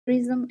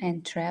Tourism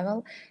and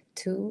Travel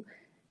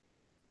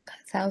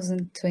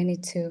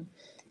 2022.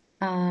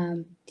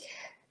 Um,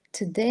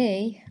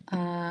 Today,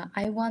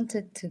 I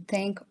wanted to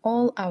thank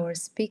all our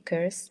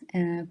speakers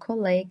and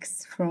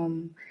colleagues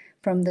from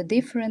the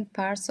different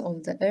parts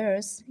of the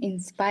earth,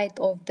 in spite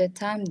of the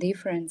time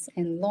difference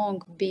and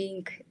long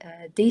being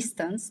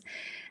distance.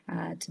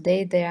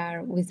 Today they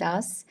are with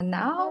us.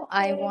 Now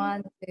I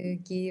want to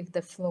give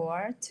the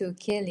floor to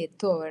Kelly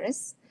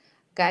Torres,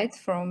 guide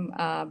from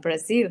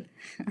Brazil.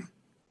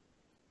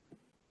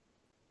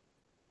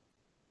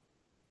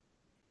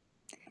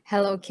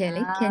 Hello,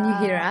 Kelly. Can you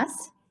hear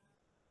us?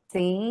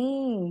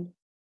 Sim.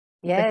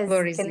 The Yes,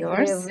 floor is can hear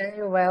yours.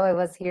 very well. I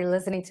was here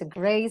listening to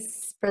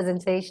Grace's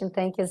presentation.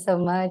 Thank you so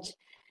much.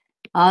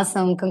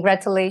 Awesome.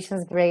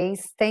 Congratulations,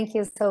 Grace. Thank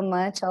you so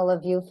much, all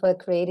of you, for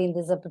creating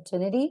this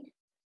opportunity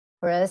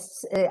for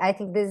us. I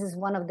think this is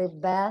one of the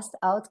best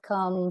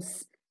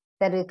outcomes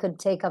that we could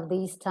take of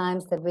these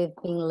times that we've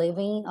been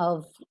living,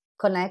 of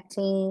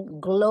connecting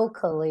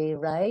locally,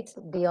 right?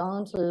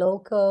 Beyond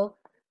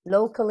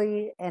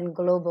locally and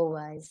global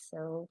wise.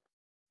 So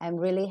I'm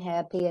really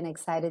happy and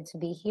excited to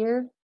be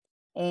here.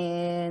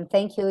 And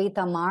thank you,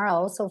 Itamar,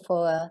 also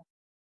for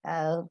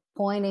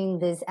pointing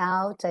this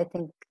out. I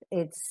think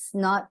it's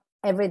not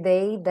every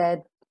day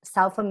that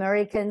South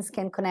Americans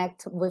can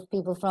connect with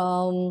people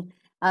from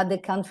other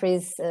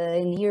countries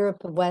in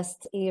Europe,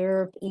 West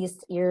Europe,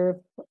 East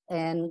Europe,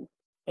 and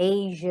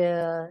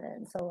Asia,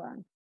 and so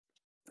on.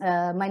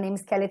 My name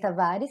is Kelly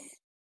Tavares,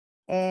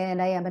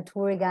 and I am a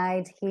tour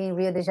guide here in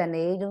Rio de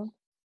Janeiro.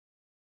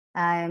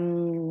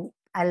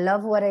 I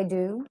love what I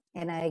do,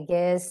 and I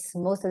guess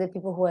most of the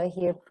people who are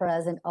here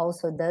present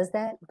also does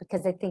that,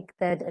 because I think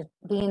that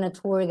being a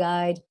tour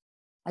guide,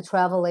 a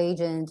travel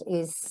agent,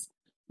 is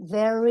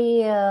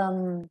very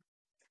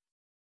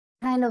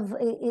kind of,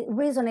 it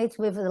resonates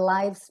with the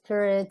life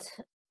spirit,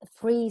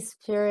 free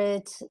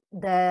spirit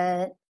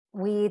that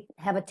we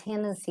have a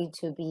tendency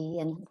to be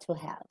and to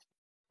have.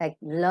 Like,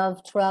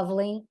 love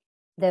traveling,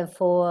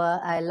 therefore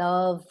I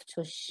love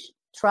to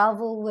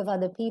travel with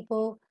other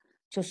people,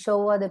 to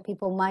show other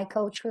people my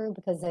culture,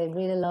 because I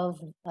really love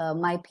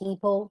my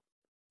people.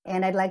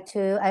 And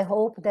I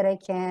hope that I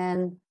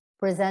can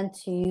present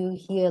to you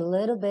here a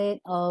little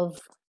bit of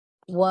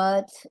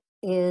what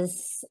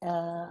is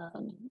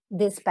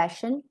this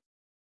passion,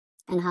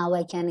 and how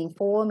I can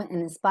inform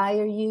and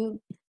inspire you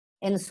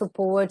and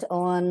support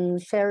on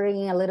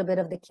sharing a little bit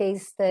of the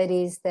case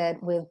studies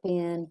that we've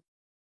been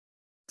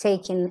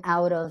taken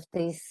out of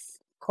this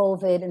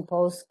COVID and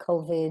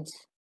post-COVID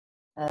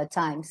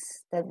times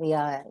that we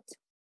are at.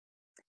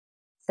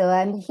 So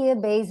I'm here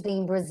based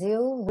in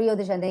Brazil, Rio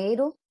de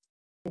Janeiro.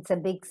 It's a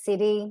big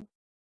city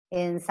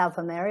in South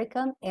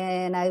America,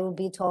 and I will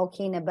be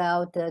talking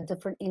about the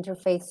different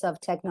interfaces of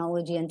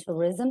technology and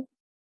tourism,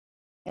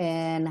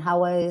 and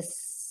how I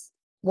was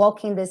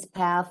walking this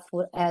path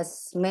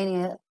as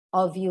many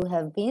of you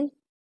have been.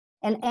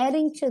 And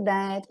adding to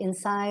that,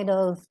 inside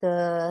of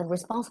the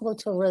responsible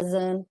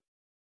tourism,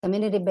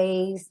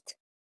 community-based,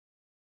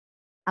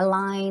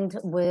 aligned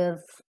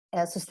with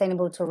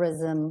sustainable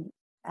tourism,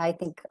 I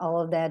think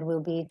all of that will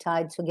be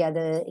tied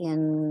together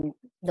in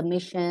the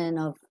mission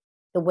of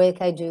the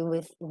work I do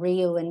with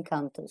Rio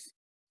Encantos.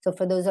 So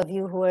for those of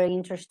you who are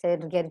interested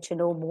to get to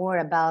know more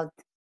about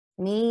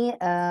me,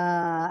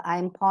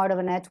 I'm part of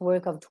a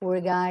network of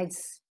tour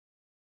guides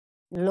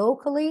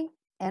locally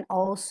and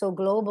also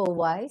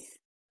global-wise,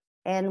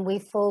 and we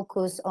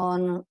focus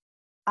on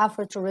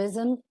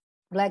afrotourism,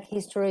 Black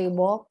history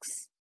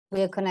walks.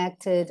 We are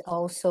connected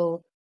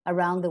also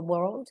around the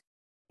world.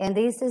 And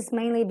this is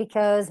mainly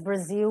because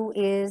Brazil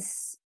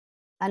is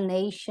a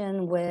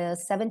nation where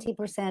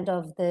 70%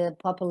 of the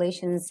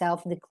population is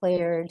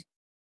self-declared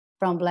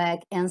from Black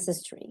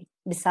ancestry,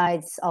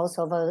 besides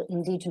also of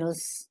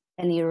indigenous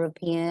and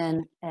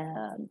European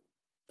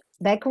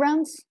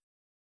backgrounds.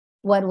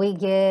 What we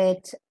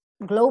get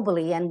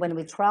globally, and when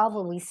we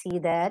travel, we see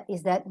that,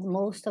 is that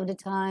most of the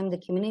time the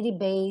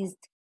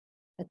community-based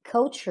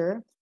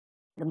culture,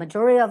 the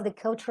majority of the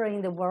culture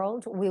in the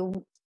world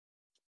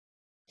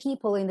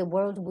people in the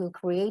world will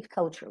create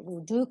culture,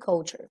 will do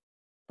culture.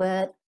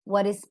 But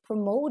what is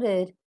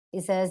promoted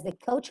is as the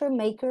culture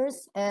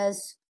makers,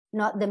 as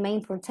not the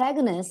main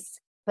protagonists,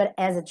 but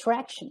as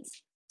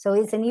attractions. So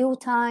it's a new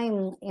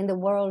time in the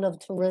world of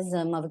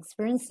tourism, of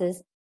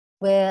experiences,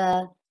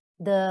 where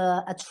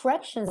the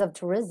attractions of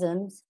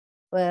tourism,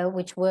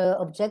 which were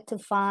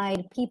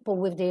objectified people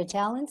with their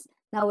talents,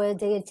 now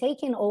they are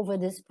taking over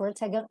this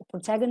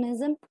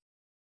protagonism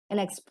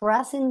and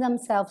expressing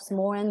themselves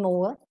more and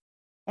more.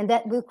 And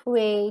that will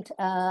create,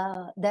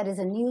 that is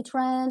a new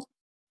trend,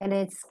 and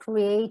it's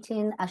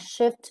creating a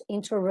shift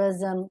in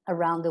tourism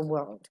around the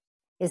world.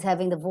 Is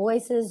having the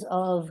voices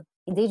of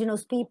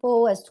indigenous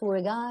people as tour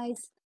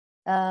guides,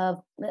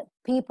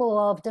 people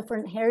of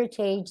different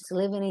heritage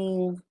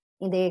living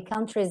in their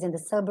countries, in the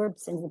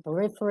suburbs, in the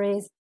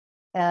peripheries,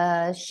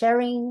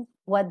 sharing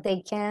what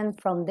they can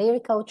from their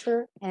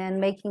culture and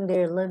making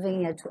their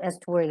living as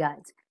tour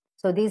guides.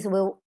 So these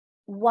will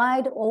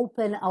wide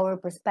open our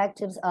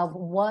perspectives of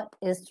what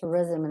is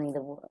tourism in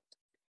the world.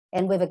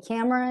 And with a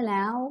camera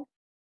now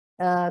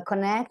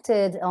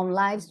connected on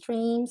live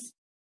streams,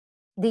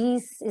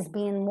 this is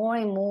being more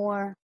and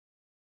more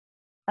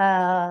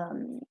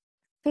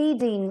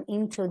feeding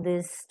into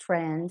this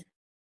trend.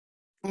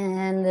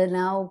 And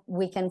now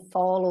we can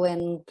follow,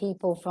 and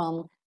people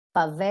from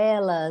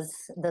favelas,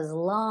 the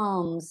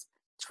slums,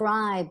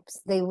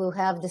 tribes, they will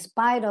have,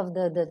 despite of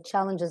the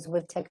challenges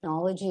with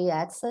technology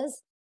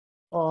access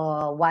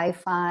or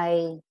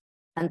Wi-Fi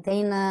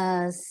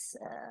antennas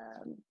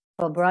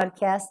for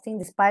broadcasting,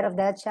 despite of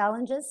that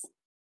challenges,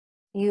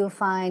 you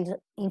find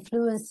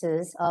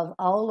influences of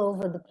all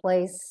over the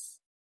place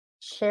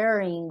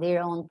sharing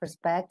their own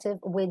perspective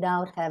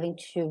without having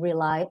to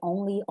rely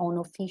only on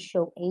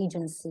official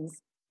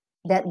agencies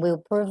that will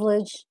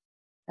privilege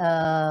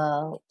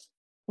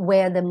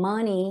where the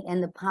money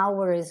and the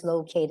power is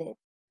located,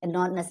 and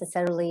not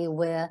necessarily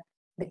where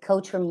the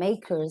culture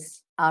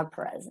makers are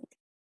present.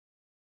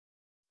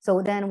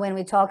 So then when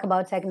we talk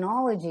about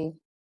technology,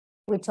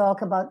 we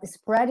talk about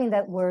spreading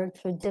that word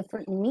through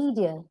different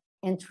media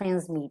and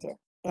transmedia.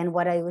 And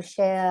what I will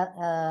share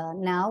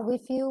now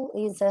with you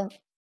is a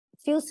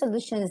few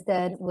solutions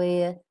that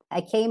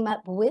I came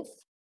up with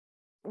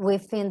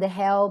within the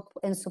help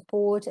and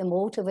support and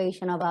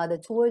motivation of other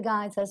tour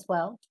guides as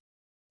well.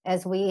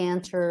 As we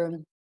enter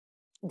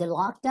the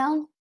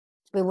lockdown,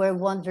 we were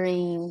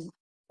wondering,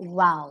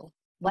 wow,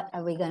 what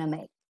are we gonna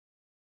make?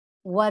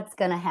 What's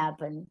gonna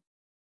happen?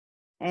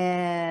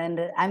 And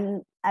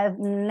I've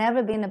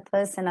never been a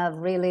person of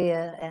really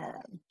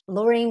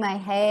lowering my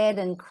head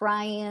and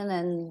crying,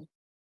 and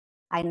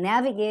I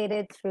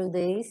navigated through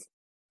this.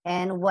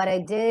 And what I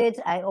did,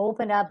 I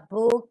opened up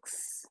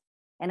books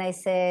and I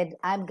said,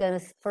 I'm gonna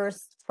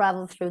first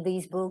travel through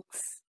these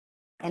books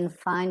and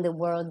find the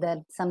world that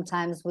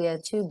sometimes we are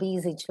too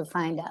busy to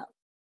find out.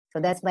 So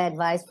that's my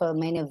advice for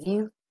many of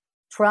you.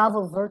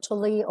 Travel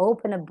virtually,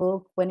 open a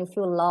book when you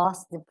feel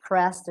lost,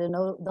 depressed,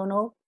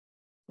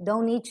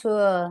 don't need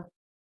to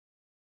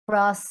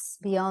cross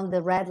beyond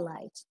the red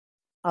light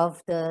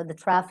of the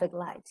traffic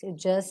light. You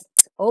just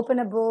open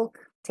a book,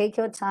 take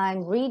your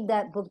time, read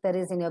that book that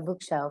is in your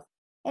bookshelf.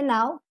 And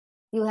now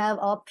you have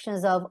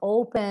options of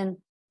open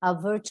a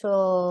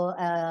virtual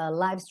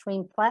live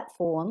stream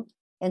platform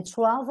and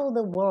travel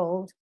the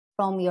world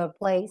from your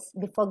place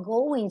before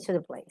going to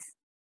the place.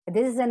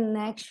 This is an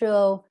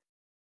actual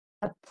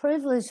a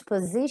privileged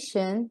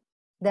position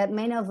that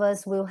many of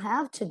us will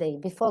have today.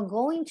 Before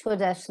going to a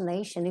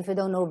destination, if you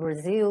don't know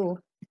Brazil,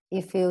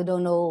 if you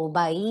don't know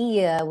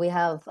Bahia, we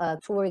have a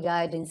tour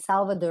guide in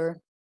Salvador,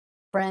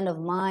 friend of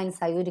mine,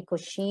 Sayuri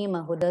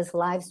Koshima, who does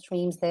live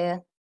streams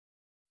there.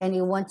 And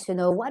you want to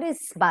know, what is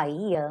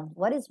Bahia?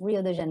 What is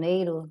Rio de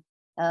Janeiro?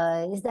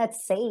 Is that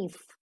safe?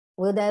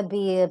 Will there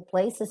be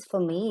places for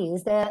me?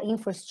 Is there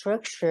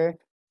infrastructure?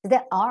 Is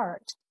there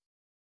art?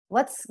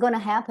 What's going to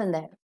happen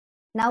there?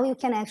 Now you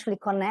can actually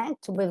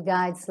connect with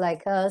guides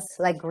like us,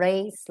 like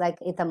Grace, like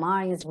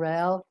Itamar in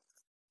Israel,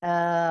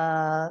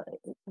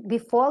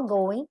 before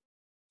going,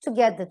 to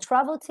get the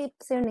travel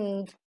tips you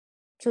need,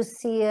 to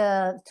see,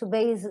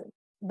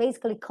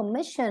 basically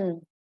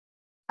commission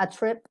a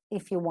trip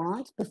if you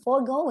want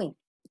before going.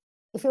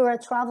 If you're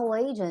a travel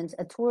agent,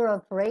 a tour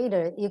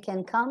operator, you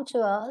can come to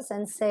us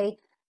and say,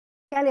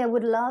 Kelly, I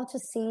would love to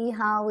see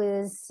how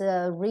is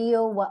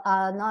Rio,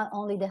 not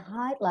only the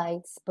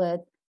highlights,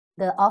 but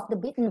the off the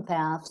beaten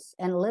paths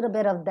and a little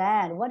bit of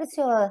that. What is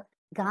your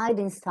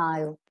guiding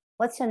style?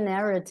 What's your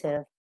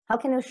narrative? How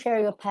can you share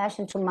your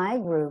passion to my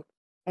group?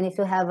 And if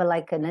you have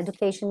like an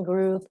education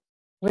group,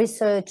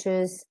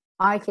 researchers,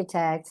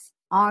 architects,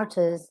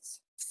 artists,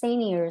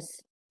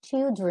 seniors,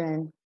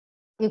 children,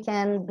 you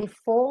can,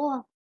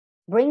 before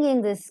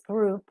bringing this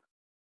group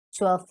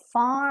to a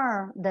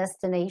far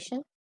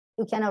destination,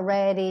 you can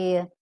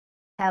already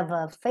have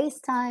a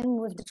FaceTime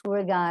with the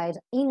tour guide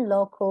in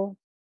local.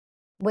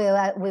 We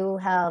will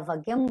have a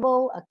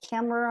gimbal, a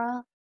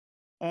camera,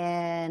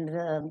 and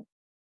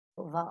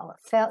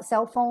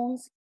cell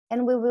phones,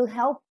 and we will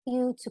help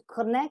you to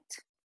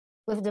connect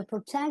with the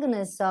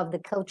protagonists of the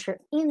culture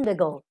in the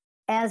go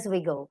as we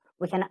go.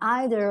 We can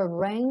either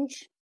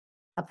arrange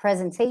a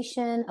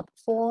presentation, a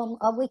perform,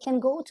 or we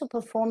can go to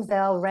performs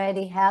that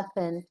already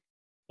happen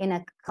in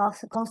a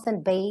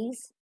constant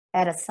base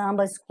at a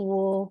samba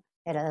school,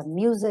 at a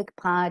music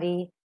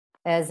party,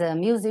 as a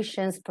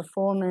musician's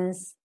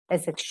performance,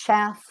 as a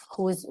chef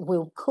who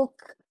will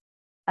cook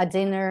a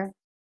dinner,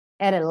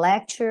 at a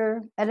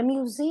lecture, at a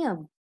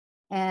museum,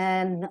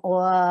 and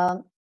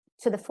or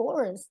to the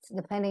forest,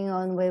 depending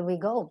on where we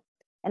go.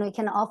 And we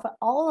can offer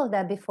all of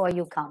that before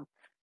you come.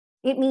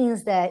 It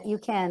means that you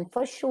can,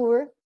 for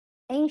sure,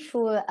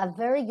 ensure a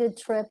very good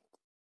trip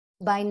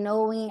by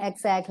knowing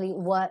exactly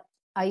what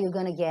are you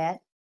going to get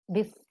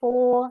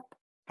before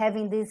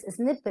having these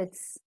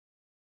snippets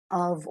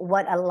of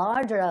what a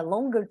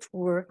longer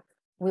tour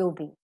will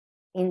be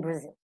in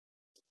Brazil.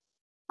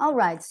 All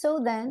right, so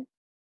then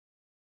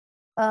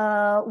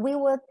we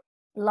were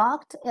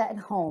locked at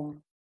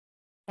home,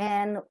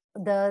 and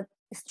the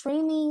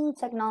streaming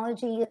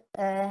technology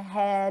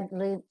had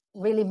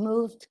really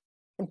moved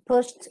and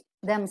pushed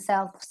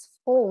themselves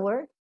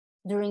forward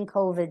during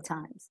COVID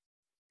times.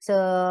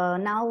 So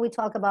now we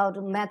talk about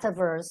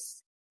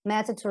metaverse,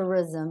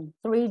 metatourism,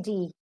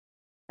 3D,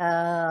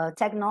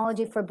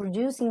 technology for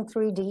producing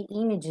 3D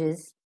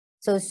images.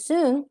 So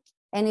soon,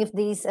 and if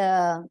these,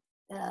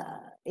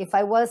 if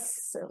I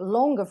was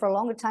for a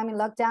longer time in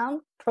lockdown,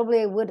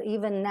 probably I would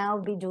even now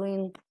be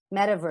doing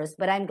metaverse.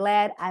 But I'm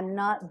glad I'm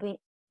not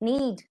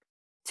need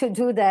to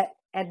do that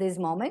at this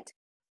moment,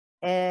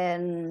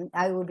 and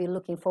I will be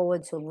looking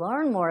forward to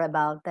learn more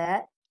about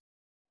that,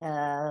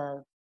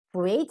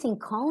 creating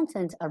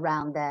content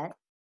around that.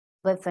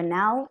 But for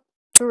now,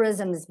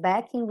 tourism is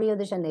back in Rio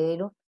de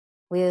Janeiro.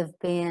 We've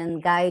been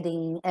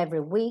guiding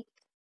every week,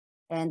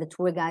 and the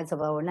tour guides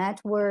of our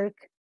network,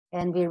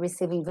 and we're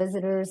receiving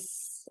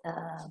visitors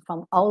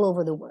from all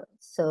over the world.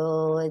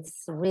 So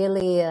it's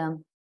really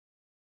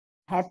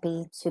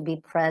happy to be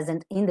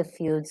present in the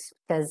fields,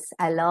 because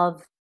I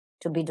love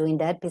to be doing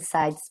that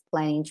besides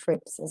planning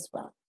trips as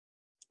well.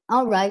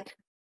 All right.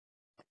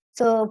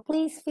 So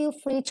please feel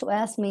free to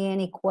ask me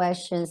any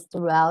questions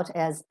throughout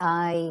as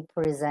I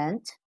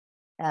present.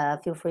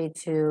 Feel free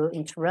to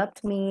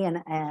interrupt me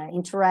and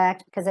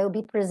interact, because I will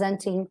be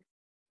presenting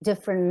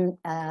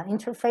different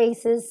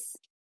interfaces,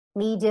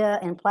 media,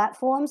 and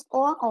platforms,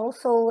 or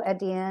also at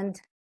the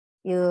end,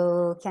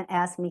 you can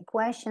ask me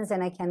questions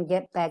and I can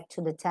get back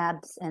to the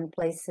tabs and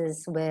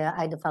places where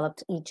I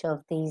developed each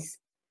of these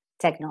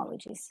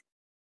technologies.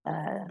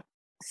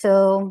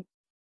 So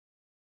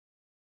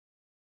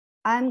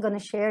I'm going to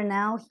share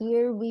now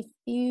here with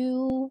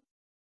you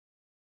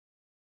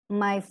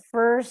my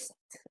first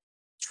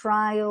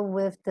trial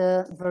with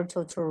the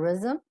virtual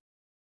tourism.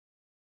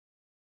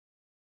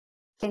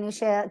 Can you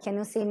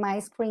see my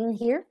screen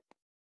here?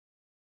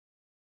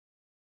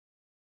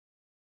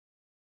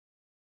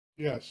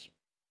 Yes.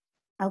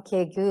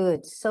 Okay,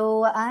 good.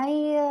 So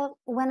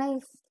when I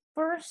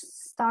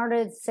first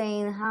started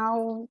saying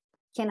how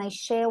can I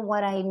share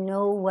what I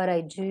know, what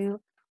I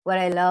do, what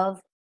I love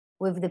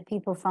with the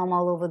people from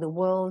all over the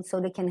world, so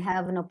they can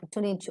have an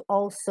opportunity to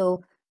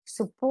also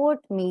support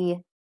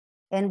me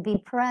and be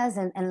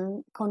present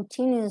and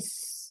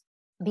continuous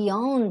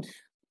beyond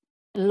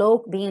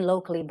being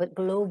locally, but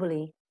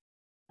globally,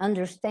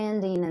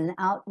 understanding and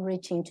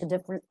outreaching to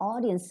different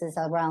audiences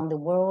around the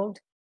world.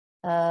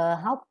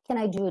 How can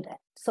I do that?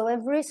 So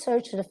I've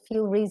researched a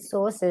few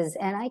resources,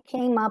 and I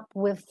came up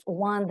with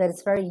one that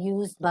is very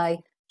used by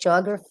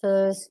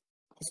geographers,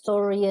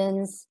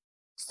 historians,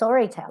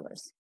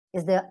 storytellers.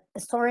 Is the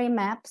story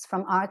maps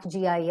from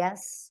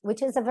ArcGIS,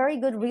 which is a very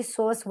good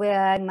resource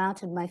where I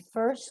mounted my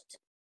first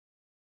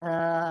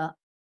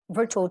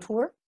virtual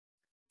tour,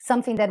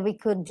 something that we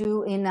could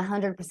do in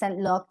 100%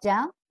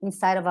 lockdown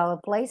inside of our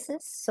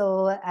places.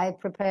 So I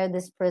prepared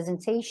this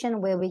presentation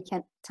where we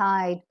can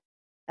tie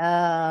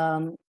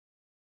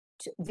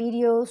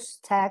videos,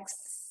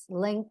 texts,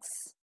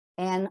 links,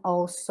 and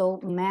also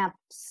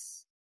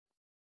maps.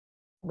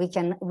 We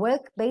can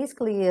work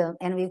basically,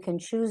 and we can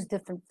choose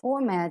different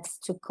formats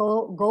to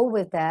go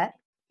with that,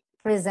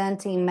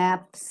 presenting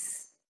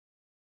maps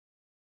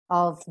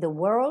of the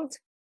world,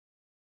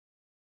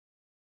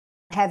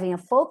 having a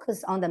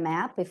focus on the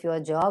map, if you're a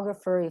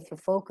geographer, if you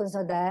focus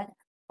on that,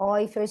 or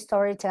if you're a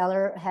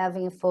storyteller,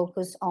 having a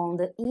focus on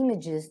the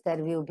images that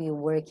we'll be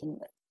working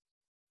with.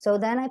 So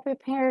then I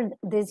prepared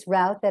this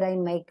route that I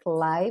make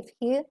live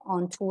here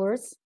on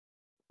tours,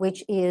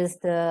 which is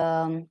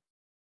the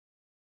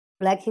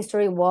Black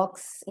History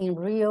Walks in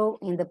Rio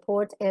in the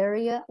port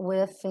area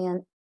with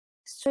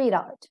street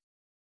art.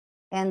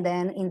 And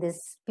then in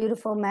this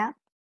beautiful map,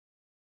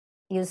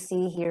 you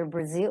see here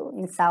Brazil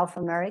in South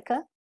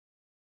America.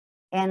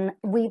 And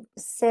we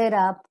set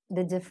up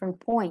the different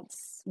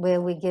points where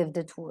we give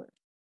the tour.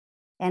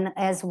 And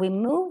as we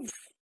move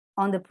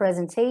on the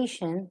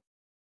presentation,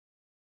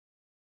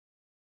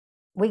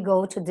 we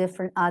go to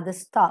different other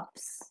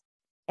stops,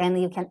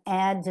 and you can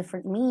add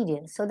different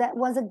media. So that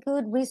was a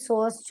good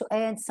resource to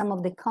add some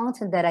of the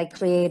content that I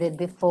created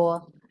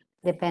before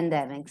the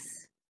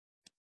pandemics.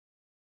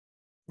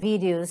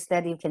 Videos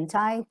that you can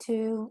tie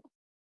to,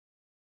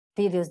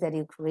 videos that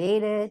you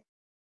created,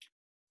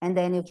 and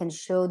then you can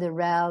show the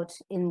route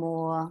in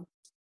more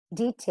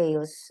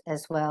details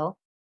as well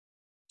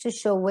to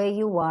show where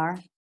you are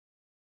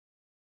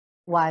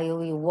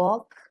while you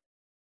walk,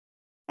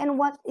 and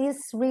what is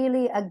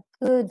really a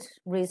good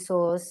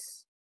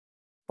resource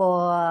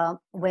for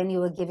when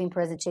you are giving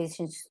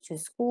presentations to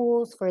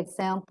schools, for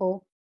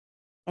example,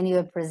 and you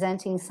are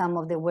presenting some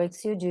of the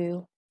works you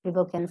do,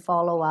 people can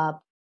follow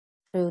up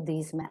through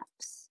these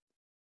maps.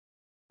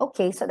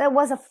 Okay, so that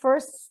was a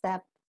first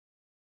step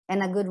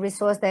and a good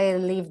resource that I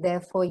leave there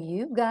for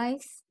you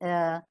guys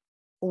who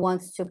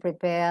wants to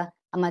prepare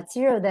a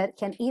material that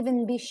can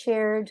even be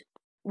shared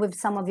with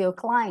some of your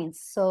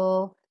clients.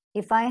 So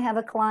if I have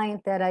a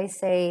client that I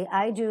say,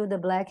 I do the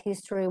Black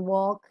History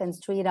Walk and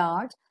street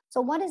art,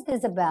 so what is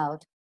this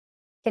about?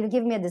 Can you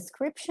give me a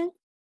description?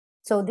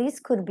 So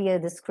this could be a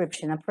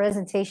description, a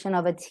presentation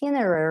of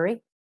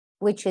itinerary,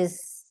 which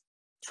is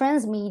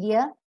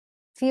transmedia,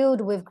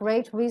 filled with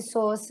great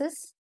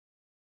resources,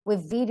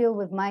 with video,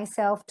 with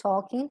myself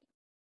talking,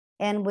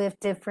 and with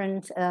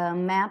different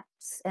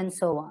maps and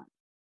so on.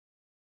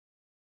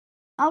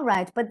 All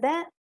right, but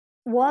that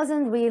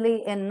wasn't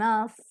really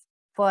enough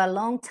for a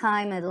long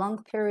time, a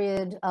long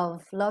period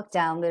of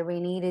lockdown, where we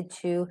needed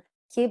to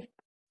keep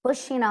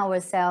pushing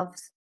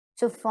ourselves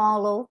to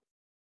follow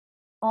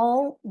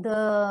all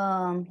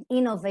the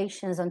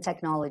innovations on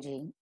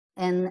technology.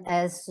 And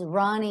as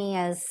running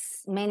as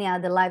many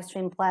other live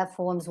stream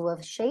platforms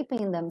were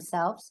shaping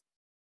themselves,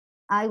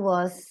 I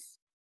was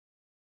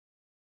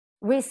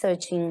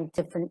researching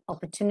different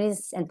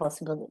opportunities and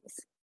possibilities.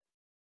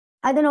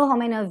 I don't know how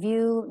many of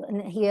you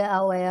here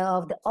are aware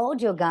of the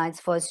audio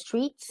guides for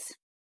streets,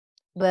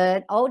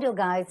 but audio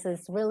guides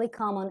is really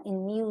common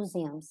in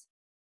museums.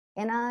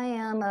 And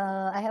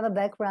I have a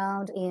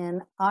background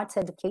in arts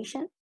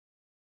education,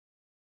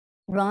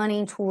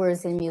 running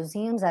tours in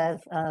museums.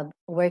 I've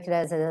worked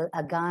as a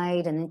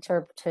guide and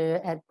interpreter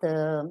at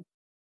the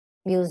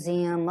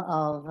Museum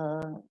of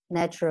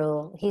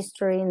Natural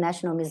History,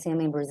 National Museum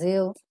in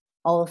Brazil,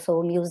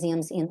 also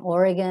museums in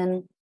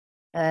Oregon,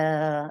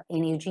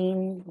 in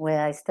Eugene,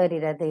 where I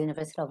studied at the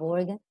University of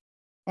Oregon.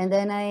 And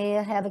then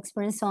I have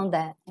experience on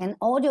that. And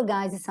audio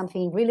guides is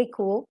something really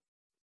cool,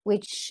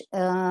 which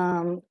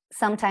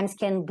sometimes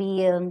can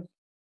be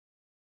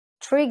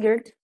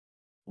triggered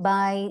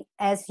by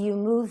as you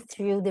move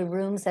through the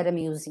rooms at a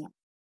museum.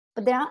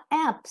 But there are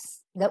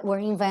apps that were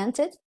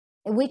invented,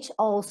 which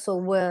also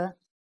were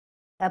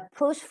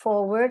pushed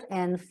forward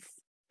and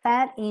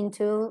fed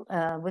into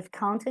with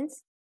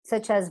contents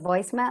such as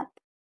Voice Map.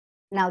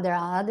 Now there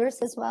are others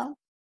as well,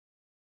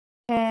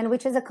 and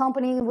which is a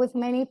company with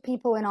many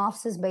people and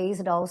offices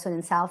based also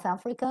in South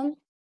Africa.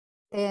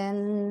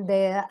 And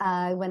there,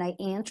 when I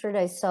entered,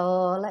 I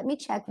saw, let me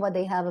check what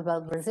they have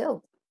about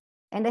Brazil.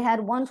 And they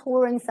had one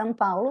tour in São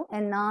Paulo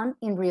and none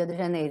in Rio de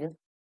Janeiro.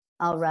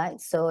 All right,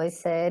 so I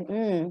said,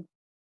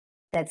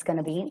 that's going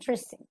to be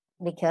interesting,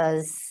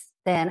 because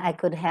then I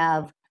could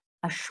have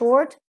a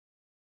short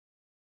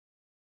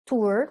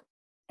tour.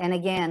 And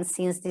again,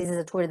 since this is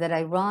a tour that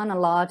I run a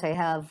lot, I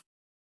have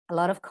a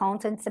lot of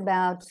contents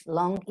about,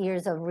 long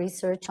years of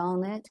research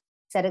on it.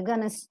 So I'm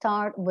going to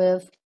start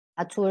with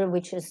a tour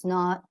which is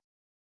not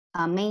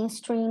a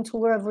mainstream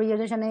tour of Rio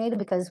de Janeiro,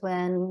 because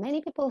when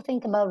many people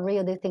think about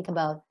Rio, they think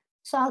about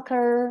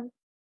soccer.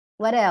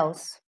 What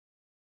else?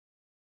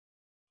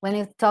 When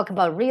you talk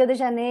about Rio de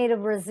Janeiro,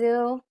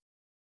 Brazil,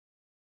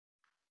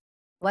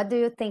 what do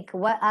you think?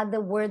 What are the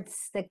words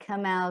that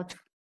come out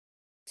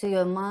to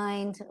your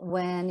mind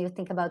when you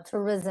think about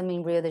tourism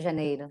in Rio de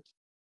Janeiro?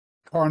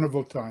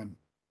 Carnival time.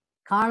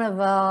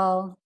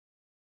 Carnival.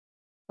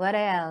 What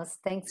else?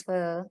 Thanks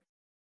for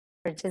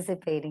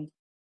participating.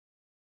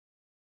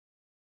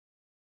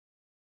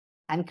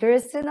 I'm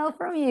curious to know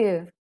from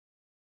you.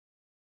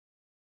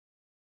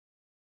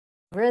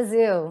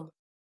 Brazil.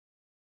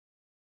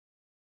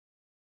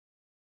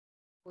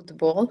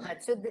 Football.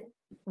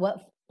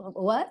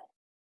 What?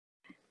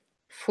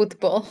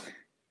 Football.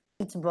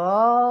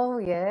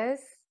 Football,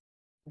 yes.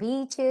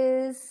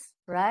 Beaches,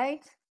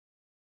 right?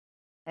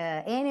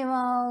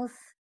 Animals,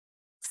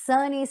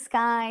 sunny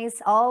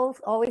skies,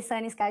 always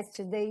sunny skies.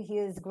 Today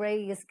here is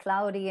gray, it's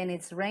cloudy, and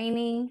it's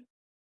raining.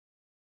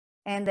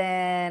 And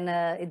then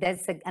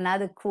that's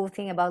another cool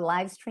thing about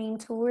live stream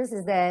tours,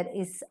 is that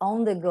it's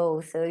on the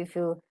go. So if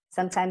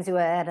sometimes you are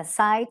at a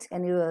site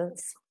and you are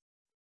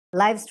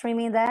live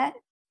streaming that,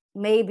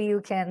 maybe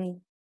you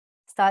can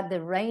start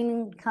the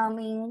rain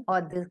coming,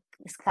 or the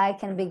sky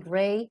can be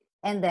gray.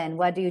 And then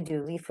what do?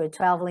 If you're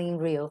traveling in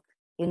Rio,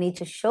 you need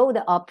to show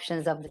the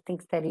options of the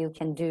things that you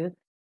can do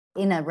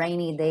in a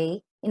rainy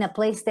day, in a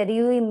place that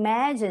you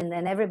imagine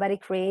and everybody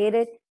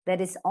created, that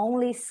is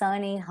only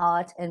sunny,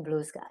 hot, and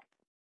blue sky.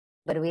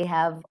 But we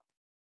have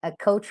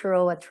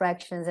cultural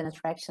attractions and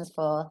attractions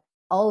for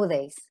all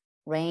days,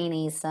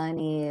 rainy,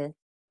 sunny,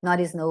 not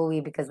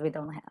snowy, because we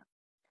don't have.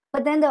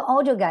 But then the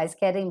audio guys,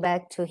 getting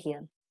back to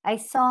here, I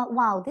saw,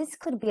 wow, this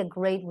could be a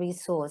great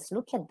resource.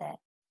 Look at that.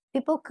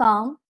 People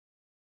come,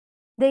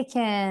 they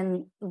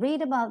can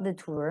read about the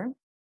tour,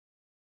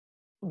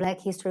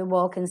 Black History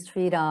Walk and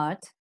Street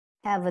Art,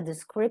 have a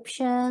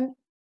description,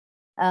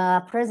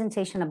 a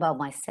presentation about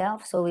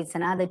myself. So it's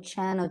another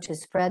channel to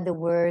spread the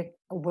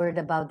word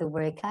about the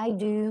work I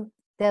do.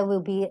 There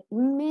will be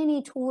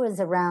many tours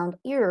around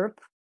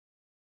Europe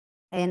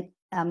and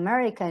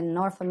America and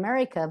North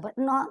America, but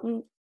not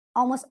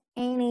almost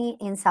any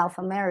in South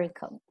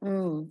America.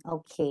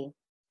 Okay.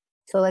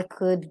 So I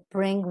could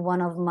bring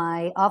one of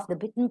my off the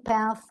beaten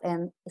path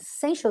and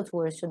essential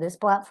tours to this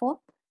platform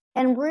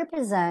and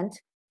represent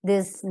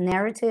this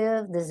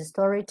narrative, this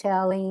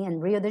storytelling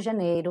in Rio de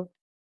Janeiro,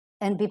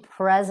 and be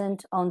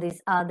present on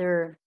this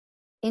other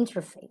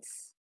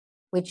interface,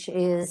 which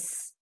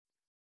is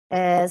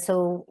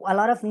so a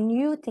lot of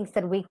new things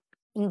that we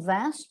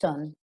invest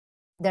on.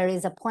 There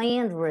is a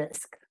planned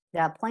risk.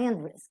 There are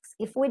planned risks.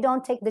 If we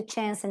don't take the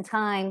chance and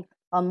time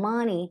or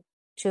money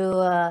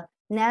to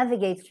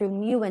navigate through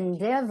new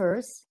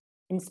endeavors,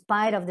 in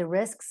spite of the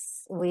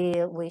risks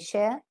we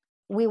share,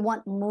 we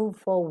won't move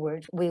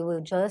forward. We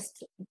will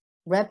just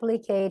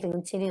replicate and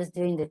continue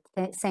doing the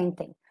same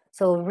thing.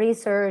 So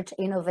research,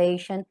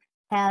 innovation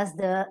has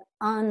the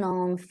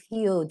unknown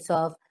fields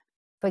of,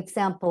 for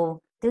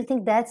example, do you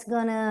think that's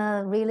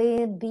gonna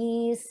really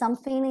be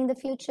something in the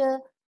future?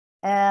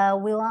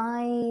 Will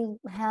I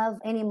have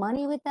any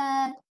money with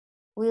that?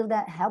 Will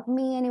that help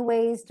me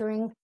anyways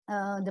during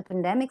the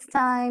pandemic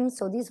time?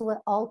 So these were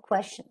all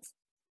questions.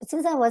 But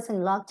since I was in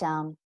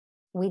lockdown,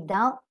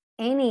 without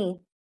any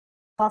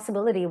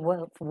possibility of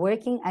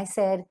working, I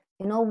said,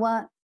 you know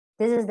what?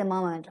 This is the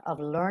moment of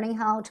learning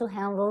how to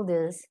handle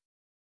this,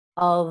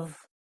 of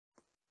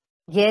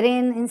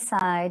getting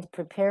inside,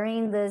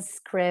 preparing the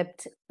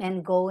script,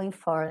 and going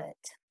for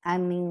it.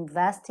 I'm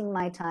investing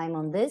my time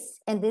on this,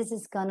 and this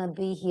is gonna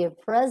be here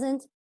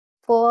present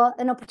for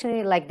an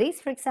opportunity like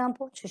this, for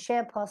example, to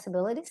share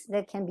possibilities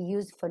that can be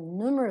used for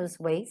numerous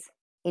ways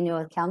in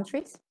your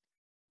countries.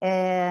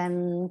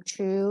 And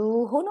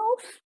to, who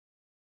knows,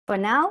 for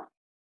now,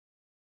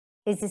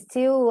 it's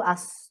still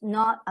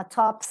not a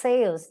top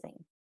sales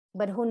thing,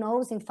 but who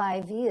knows in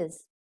 5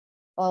 years,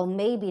 or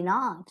maybe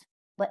not.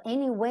 But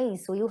anyway,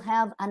 so you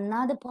have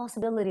another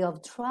possibility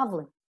of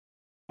traveling.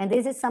 And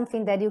this is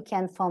something that you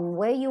can, from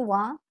where you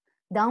are,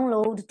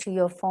 download to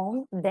your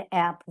phone, the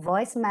app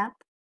Voice Map.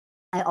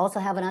 I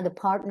also have another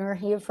partner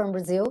here from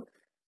Brazil,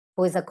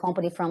 who is a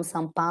company from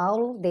São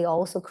Paulo. They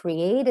also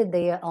created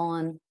their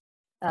own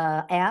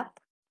app,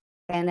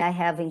 and I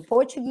have in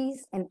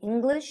Portuguese and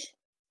English.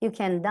 You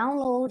can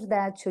download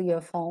that to your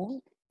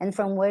phone, and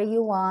from where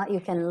you are, you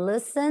can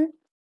listen,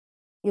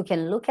 you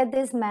can look at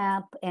this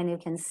map, and you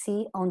can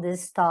see on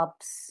these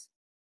stops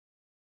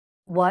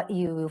what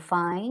you will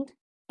find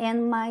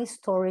and my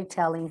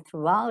storytelling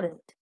throughout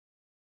it.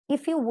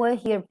 If you were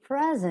here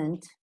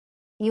present,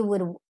 you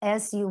would,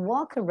 as you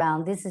walk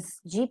around, this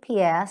is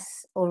GPS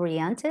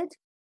oriented,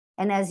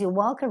 and as you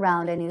walk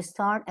around and you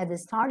start at the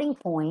starting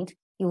point,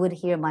 you would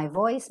hear my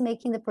voice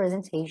making the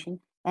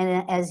presentation,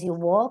 and as you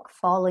walk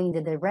following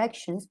the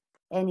directions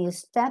and you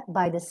step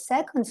by the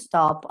second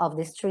stop of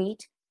the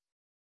street,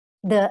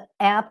 the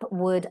app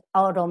would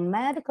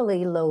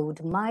automatically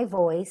load my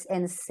voice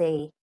and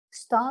say,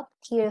 stop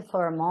here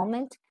for a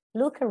moment,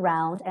 look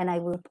around, and I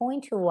will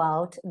point you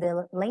out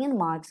the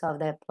landmarks of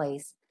that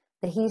place,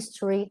 the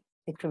history,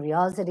 the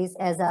curiosities,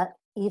 as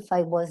if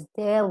I was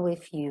there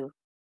with you.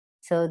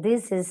 So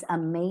this is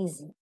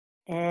amazing.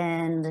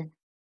 And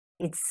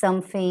it's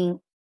something,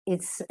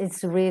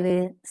 it's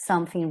really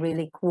something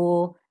really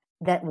cool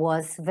that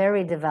was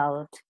very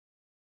developed.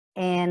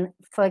 And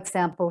for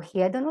example,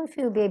 here, I don't know if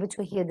you'll be able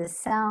to hear the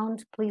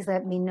sound, please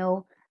let me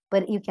know,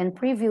 but you can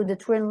preview the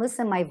tour and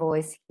listen my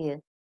voice here.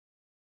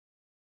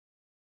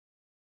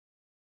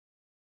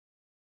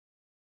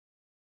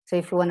 So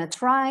if you want to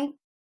try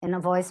in a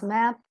voice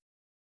map.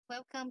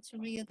 Welcome to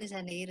Rio de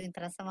Janeiro in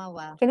Praça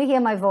Mauá. Can you hear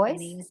my My voice?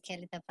 name is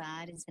Kelly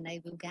Tavares, and I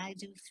will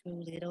guide you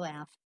through Little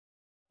Africa.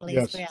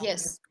 Yes.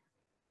 Yes.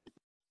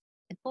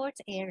 The port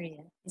area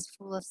is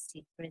full of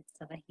secrets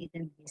of a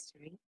hidden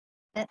history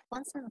that,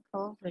 once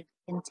uncovered,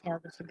 can tell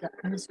the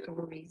forgotten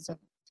stories of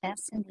a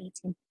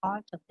fascinating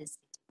part of the city.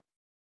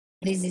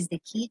 This is the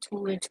key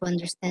tour to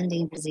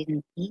understanding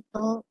Brazilian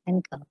people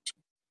and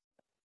culture.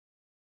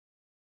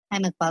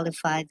 I'm a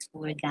qualified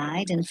tour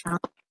guide and found.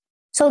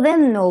 So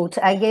then note,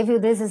 I gave you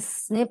this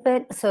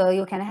snippet so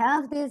you can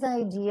have this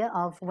idea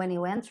of when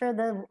you enter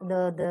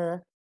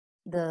the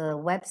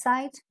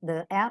website,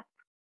 the app,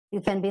 you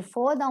can,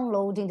 before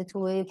downloading the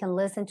tool, you can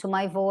listen to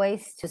my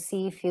voice to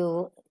see if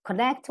you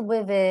connect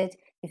with it,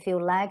 if you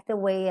like the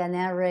way I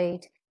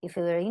narrate, if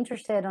you're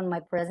interested on my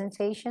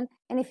presentation,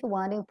 and if you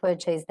want to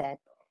purchase that.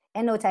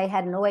 And note, I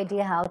had no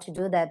idea how to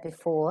do that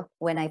before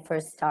when I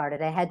first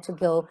started. I had to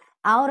go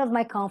out of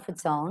my comfort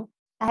zone.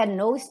 I had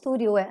no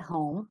studio at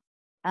home.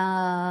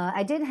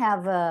 I did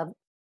have a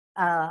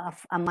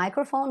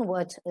microphone,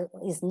 what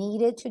is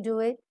needed to do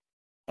it.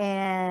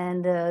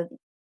 And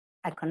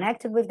I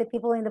connected with the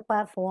people in the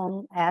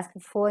platform,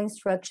 asked for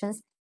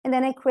instructions, and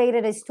then I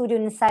created a studio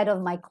inside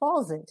of my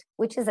closet,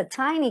 which is a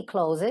tiny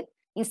closet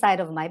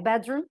inside of my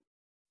bedroom.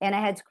 And I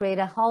had to create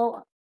a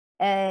whole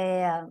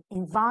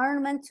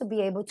environment to be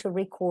able to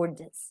record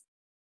this,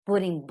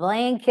 putting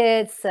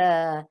blankets,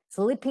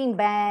 sleeping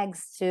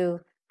bags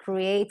to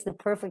create the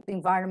perfect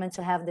environment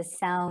to have the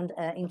sound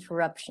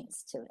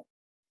interruptions to it.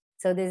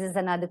 So this is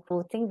another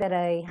cool thing that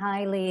I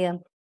highly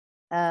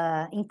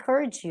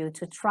encourage you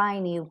to try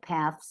new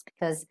paths,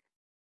 because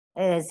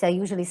as I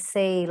usually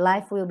say,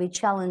 life will be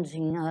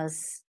challenging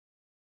us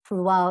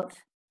throughout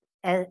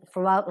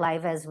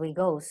life as we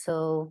go.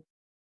 So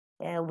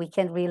we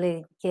can't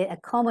really get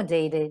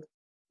accommodated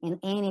in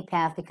any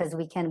path, because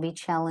we can be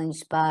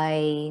challenged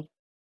by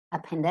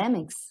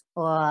pandemics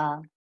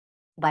or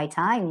by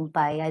time,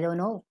 by I don't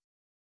know.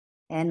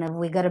 And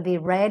we got to be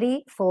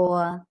ready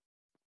for,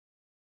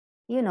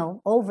 you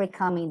know,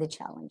 overcoming the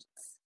challenges.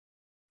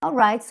 All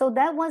right, so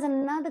that was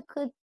another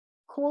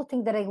cool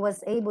thing that I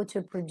was able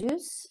to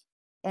produce,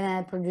 and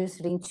I produced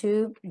it in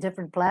 2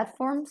 different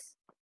platforms,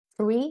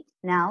 3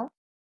 now.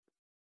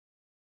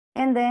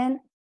 And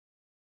then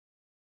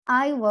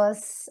I am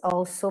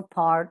also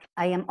part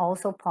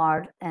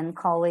and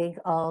colleague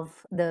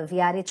of the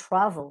Viari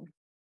Travel.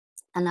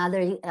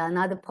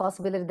 Another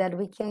possibility that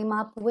we came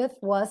up with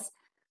was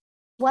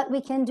what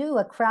we can do,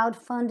 a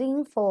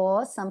crowdfunding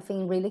for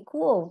something really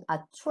cool, a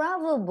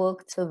travel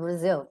book to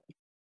Brazil.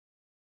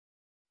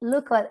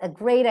 Look at a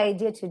great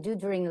idea to do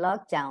during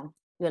lockdown.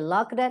 You're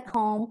locked at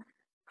home,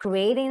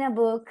 creating a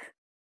book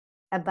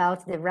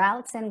about the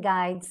routes and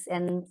guides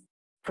and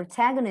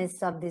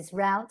protagonists of these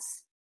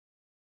routes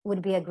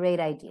would be a great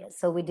idea.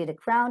 So we did a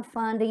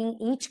crowdfunding,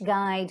 each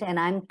guide, and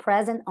I'm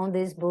present on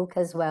this book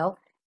as well.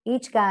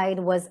 Each guide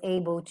was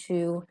able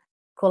to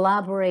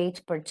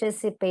collaborate,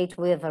 participate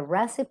with a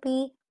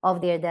recipe of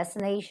their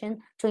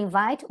destination, to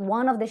invite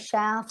one of the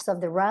chefs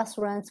of the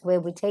restaurants where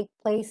we take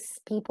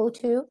people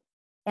to.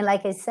 And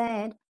like I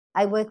said,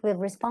 I work with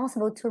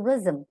responsible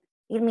tourism.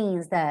 It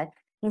means that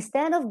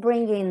instead of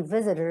bringing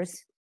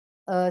visitors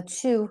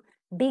to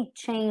big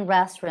chain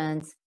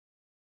restaurants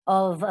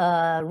of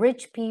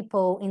rich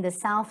people in the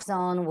South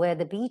Zone where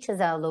the beaches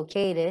are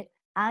located,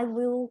 I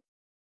will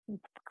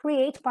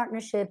create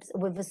partnerships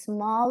with the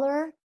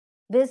smaller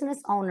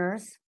business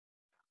owners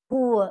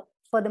who,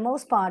 for the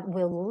most part,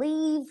 will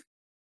live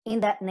in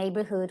that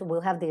neighborhood,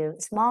 will have their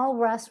small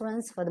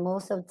restaurants for the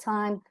most of the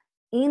time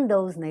in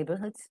those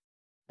neighborhoods.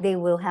 They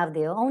will have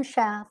their own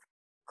chef,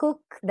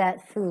 cook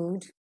that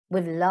food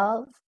with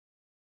love,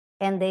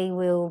 and they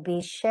will be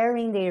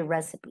sharing their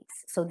recipes.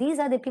 So these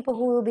are the people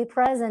who will be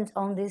present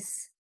on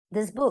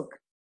this book.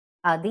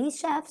 Are these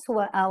chefs who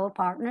are our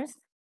partners?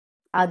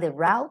 Are the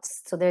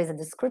routes? So there's a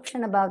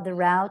description about the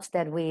routes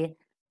that we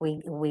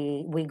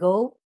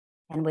go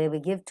and where we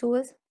give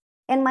tours.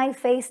 And my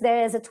face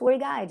there as a tour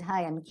guide.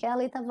 Hi, I'm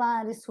Kelly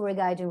Tavares, tour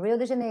guide in Rio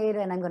de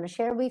Janeiro, and I'm going to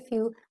share with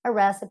you a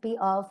recipe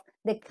of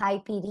the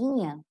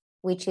caipirinha,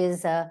 which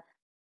is a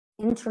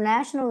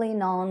internationally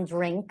known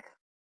drink,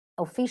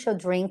 official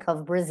drink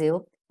of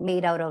Brazil,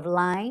 made out of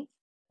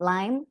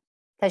lime,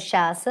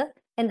 cachaça,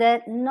 and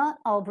that not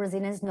all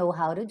Brazilians know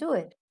how to do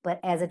it. But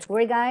as a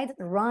tour guide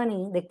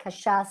running the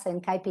cachaça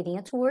and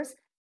caipirinha tours,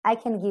 I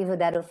can give you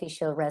that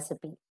official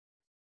recipe.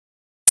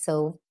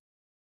 So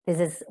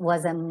this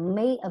was a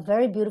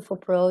very beautiful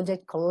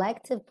project,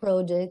 collective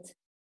project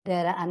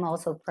that I'm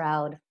also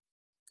proud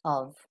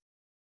of.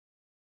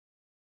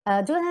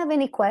 Do you have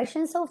any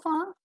questions so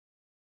far?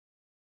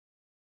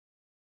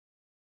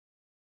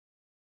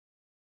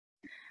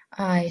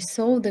 I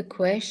saw the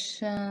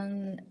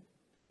question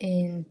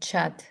in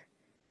chat.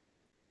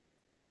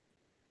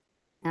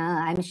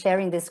 I'm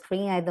sharing the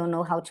screen. I don't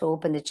know how to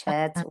open the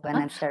chat when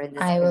I'm sharing the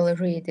screen. I will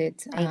read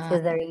it. Thank you,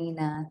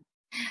 Darina.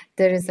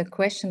 There is a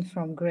question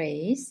from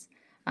Grace.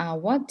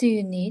 What do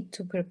you need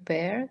to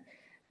prepare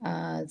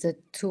the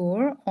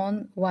tour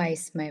on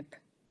Weissmap?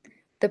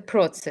 The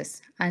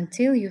process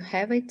until you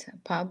have it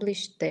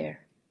published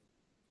there.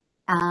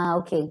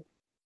 Okay.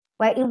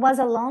 Well, it was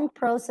a long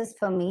process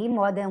for me,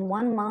 more than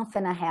 1.5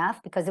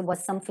 months, because it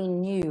was something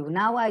new.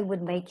 Now I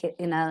would make it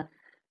in a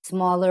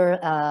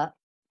smaller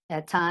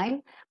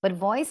time, but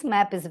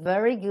Voicemap is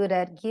very good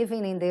at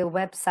giving in their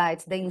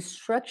websites the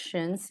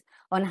instructions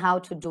on how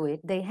to do it.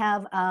 They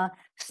have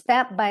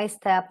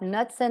step-by-step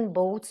nuts and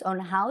bolts on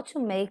how to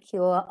make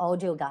your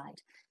audio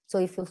guide. So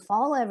if you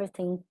follow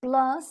everything,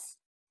 plus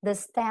the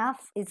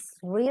staff is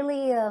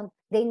really,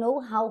 they know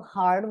how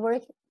hard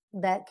work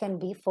that can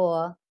be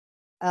for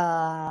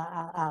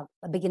a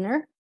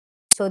beginner.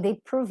 So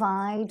they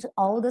provide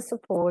all the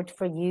support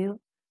for you.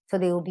 So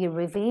they will be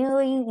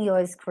reviewing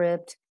your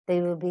script.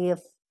 They will be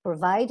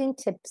providing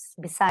tips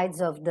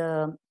besides of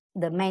the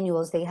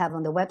manuals they have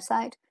on the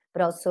website,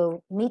 but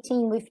also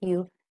meeting with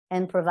you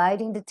and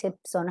providing the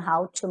tips on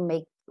how to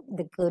make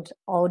the good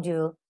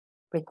audio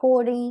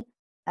recording,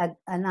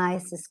 a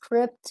nice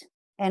script,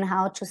 and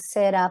how to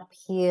set up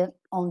here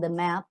on the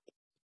map.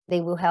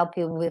 They will help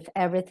you with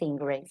everything,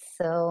 Grace.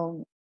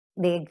 So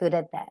they're good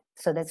at that.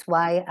 So that's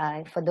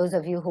why for those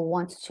of you who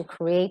want to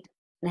create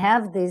and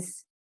have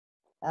this,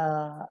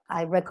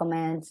 I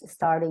recommend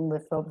starting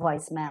with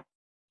Voicemap.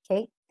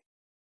 Okay.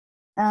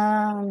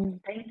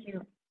 Thank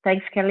you.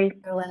 Thanks, Kelly.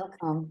 You're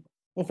welcome.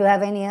 If you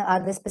have any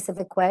other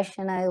specific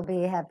question, I'll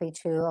be happy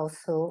to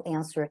also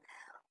answer.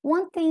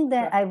 One thing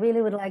that I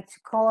really would like to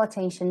call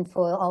attention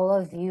for all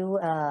of you,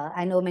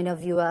 I know many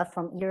of you are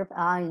from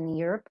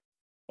Europe,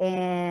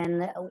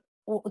 and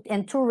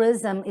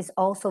tourism is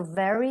also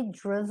very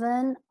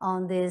driven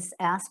on this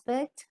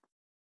aspect.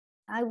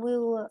 I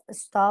will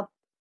stop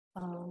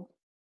a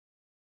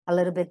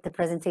little bit the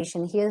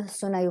presentation here,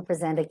 soon I will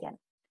present again.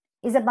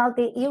 It's about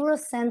the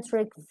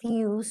Eurocentric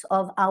views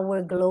of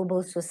our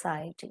global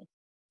society.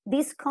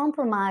 This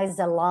compromised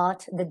a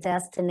lot the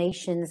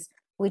destinations,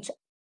 which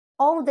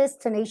all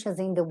destinations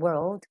in the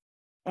world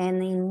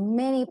and in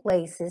many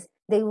places,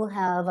 they will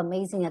have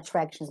amazing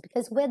attractions,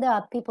 because where there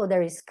are people,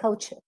 there is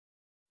culture.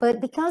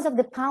 But because of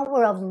the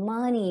power of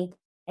money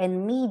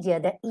and media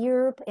that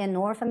Europe and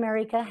North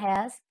America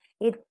has,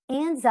 it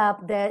ends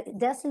up that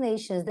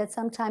destinations that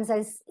sometimes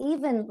is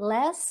even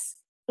less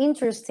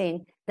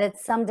interesting that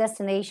some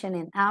destination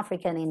in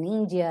Africa and in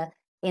India,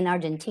 in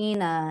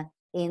Argentina,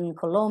 in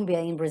Colombia,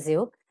 in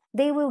Brazil,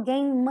 they will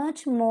gain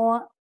much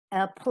more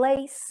a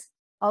place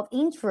of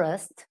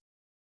interest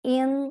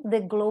in the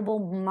global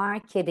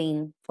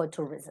marketing for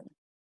tourism.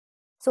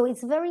 So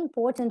it's very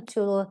important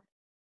to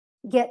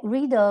get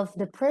rid of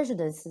the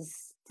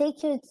prejudices.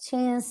 Take your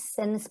chance,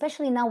 and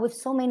especially now with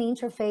so many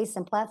interfaces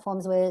and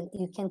platforms where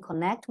you can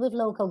connect with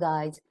local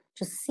guides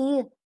to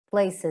see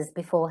places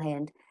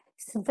beforehand.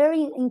 It's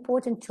very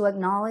important to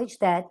acknowledge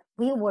that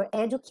we were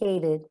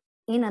educated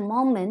in a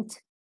moment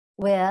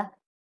where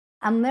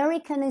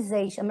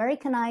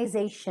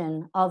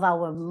Americanization of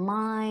our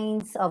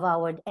minds, of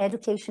our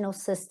educational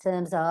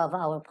systems, of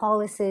our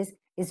policies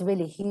is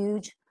really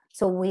huge.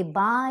 So we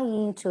buy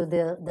into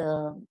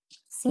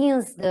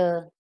since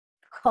the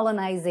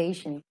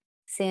colonization,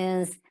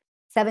 since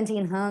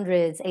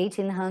 1700s,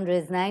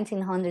 1800s,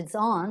 1900s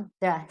on,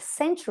 there are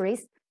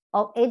centuries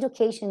of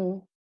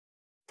education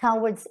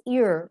towards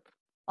Europe,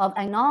 of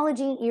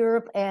acknowledging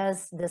Europe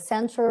as the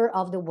center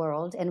of the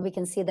world. And we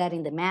can see that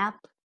in the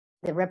map,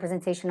 the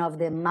representation of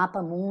the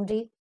Mappa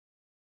Mundi,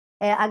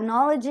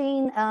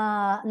 acknowledging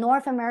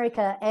North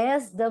America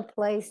as the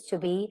place to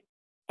be,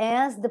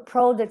 as the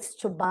products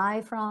to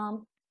buy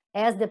from,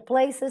 as the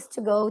places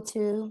to go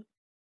to.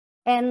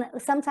 And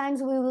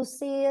sometimes we will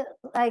see,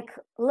 like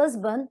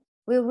Lisbon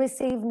will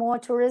receive more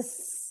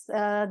tourists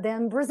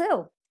than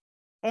Brazil.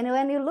 And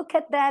when you look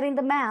at that in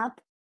the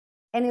map,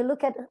 and you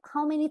look at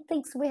how many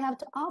things we have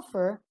to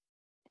offer,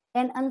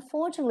 and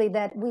unfortunately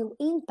that will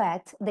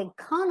impact the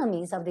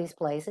economies of these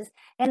places,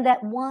 and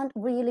that won't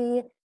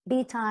really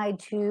be tied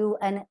to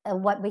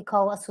what we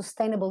call a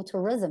sustainable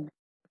tourism,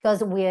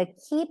 because we are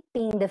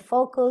keeping the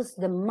focus,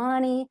 the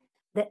money,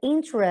 the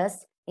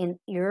interest in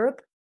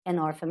Europe and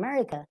North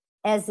America,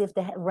 as if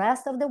the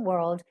rest of the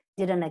world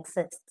didn't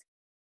exist.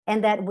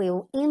 And that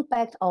will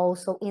impact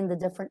also in the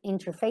different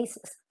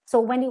interfaces. So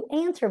when you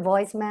enter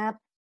Voice Map,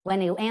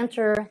 when you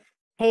enter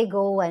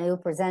Heygo and you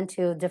present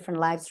to different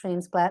live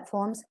streams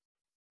platforms,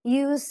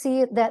 you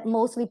see that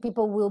mostly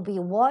people will be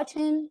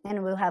watching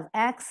and will have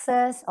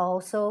access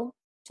also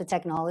to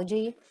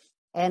technology,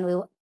 and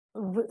will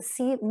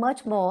see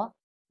much more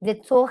the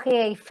Torre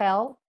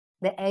Eiffel,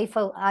 the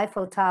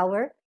Eiffel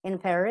Tower in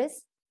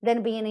Paris,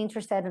 than being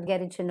interested in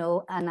getting to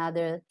know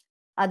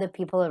other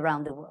people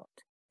around the world.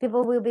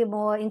 People will be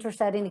more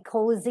interested in the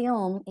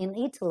Colosseum in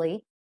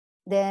Italy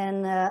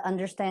than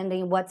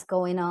understanding what's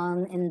going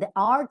on in the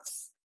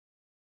arts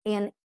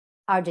in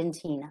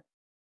Argentina.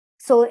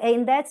 So,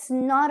 and that's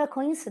not a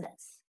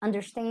coincidence.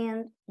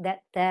 Understand that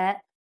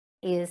that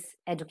is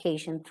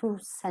education through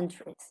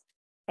centuries.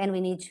 And we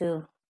need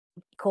to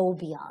go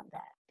beyond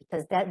that,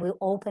 because that will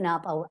open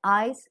up our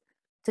eyes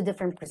to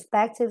different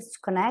perspectives, to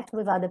connect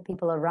with other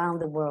people around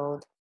the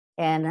world.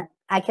 And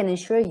I can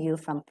assure you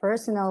from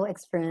personal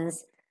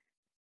experience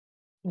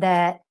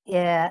that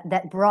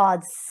that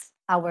broadens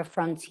our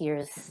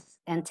frontiers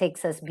and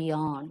takes us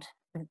beyond.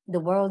 The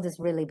world is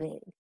really big.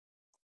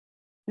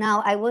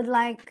 Now, I would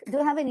like, do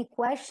you have any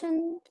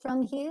question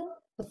from here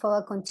before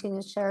I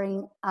continue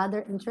sharing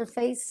other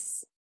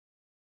interface?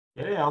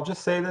 Yeah, I'll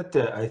just say that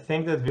I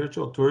think that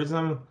virtual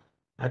tourism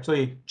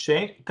actually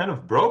kind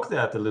of broke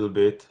that a little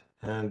bit,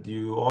 and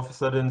you all of a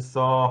sudden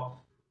saw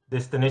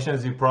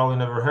destinations you probably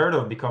never heard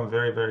of become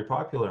very, very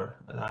popular.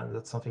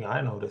 That's something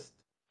I noticed.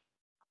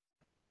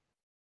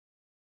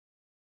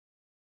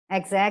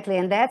 Exactly,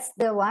 and that's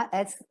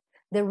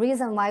the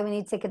reason why we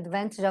need to take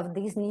advantage of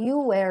this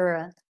new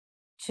era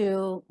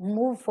to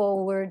move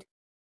forward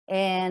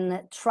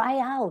and try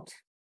out.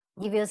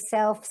 Give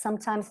yourself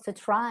sometimes to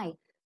try.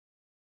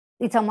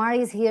 Itamar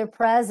is here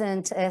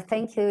present.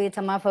 Thank you,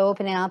 Itamar, for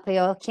opening up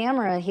your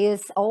camera.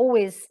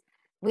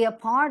 We are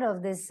part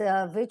of this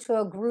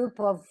virtual group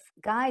of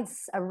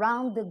guides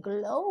around the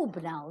globe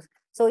now.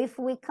 So if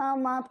we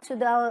come up to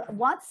the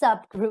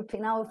WhatsApp group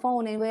in our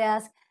phone and we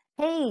ask,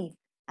 hey,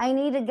 I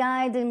need a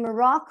guide in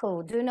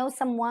Morocco. Do you know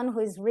someone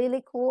who is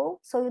really cool?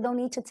 So you don't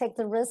need to take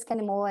the risk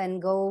anymore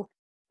and go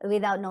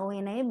without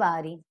knowing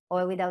anybody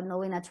or without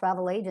knowing a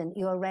travel agent.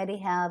 You already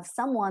have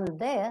someone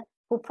there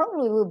who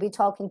probably will be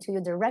talking to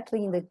you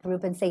directly in the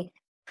group and say,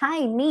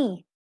 hi,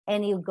 me.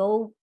 And you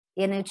go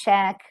and you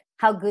check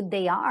how good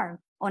they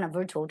are on a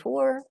virtual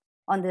tour,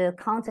 on the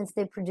contents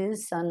they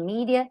produce on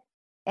media.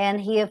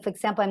 And here, for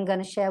example, I'm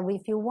going to share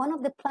with you one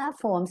of the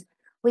platforms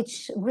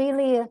which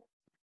really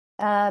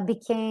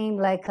became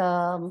like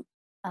a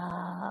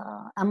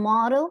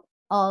model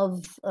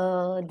of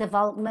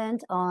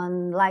development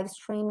on live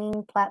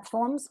streaming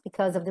platforms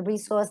because of the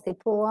resource they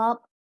pull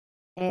up,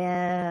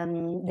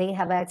 and they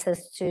have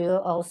access to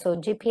also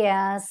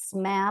GPS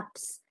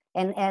maps.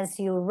 And as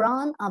you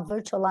run a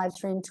virtual live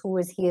stream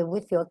tours here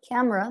with your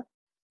camera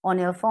on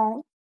your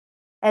phone,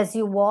 as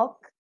you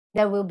walk,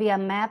 there will be a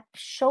map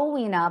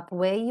showing up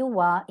where you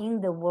are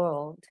in the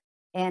world.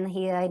 And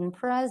here I'm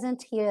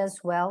present here as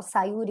well.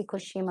 Sayuri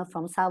Koshima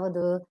from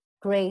Salvador.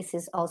 Grace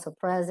is also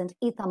present.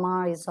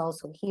 Itamar is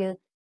also here.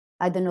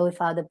 I don't know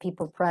if other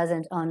people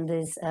present on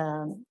this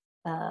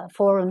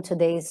forum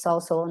today is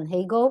also on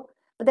Heygo,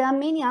 But there are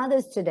many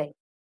others today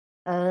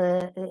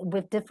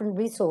with different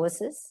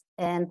resources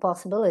and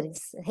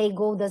possibilities.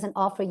 HeyGo doesn't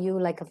offer you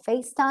like a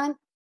FaceTime.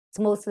 It's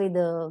mostly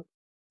the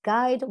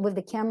guide with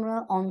the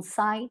camera on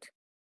site.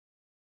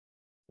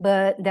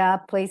 But there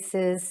are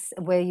places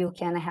where you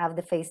can have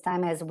the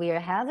FaceTime as we are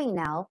having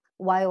now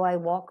while I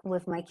walk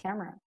with my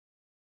camera.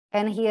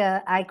 And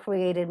here I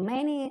created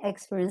many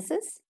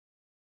experiences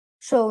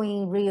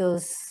showing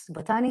Rio's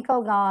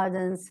botanical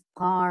gardens,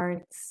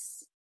 parks.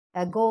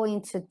 I go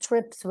into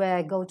trips where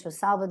I go to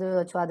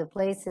Salvador or to other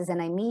places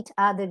and I meet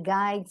other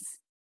guides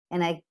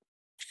and I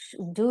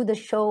do the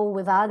show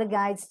with other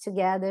guides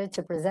together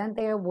to present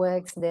their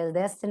works, their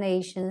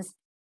destinations,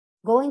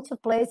 going to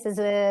places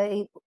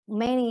where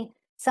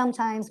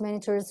sometimes many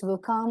tourists will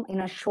come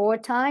in a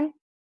short time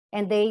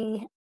and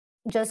they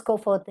just go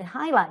for the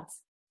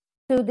highlights.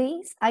 Through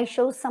these, I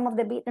show some of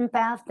the beaten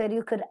path that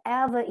you could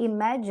ever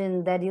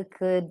imagine that you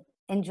could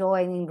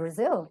enjoy in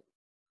Brazil.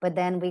 But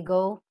then we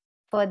go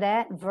for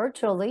that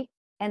virtually,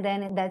 and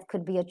then that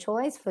could be a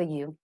choice for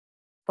you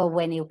for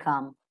when you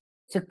come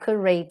to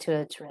curate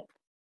a trip.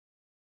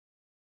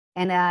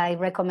 And I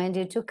recommend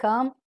you to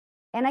come,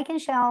 and I can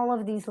share all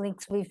of these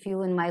links with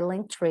you in my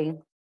link tree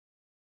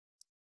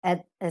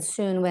as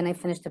soon when I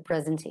finish the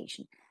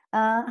presentation.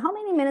 How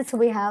many minutes do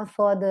we have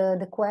for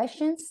the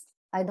questions?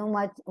 I don't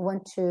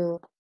want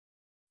to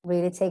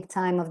really take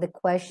time of the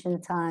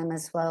question time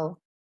as well,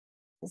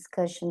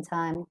 discussion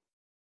time.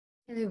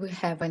 We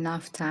have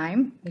enough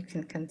time. We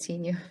can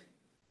continue.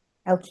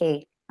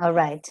 Okay, all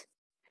right.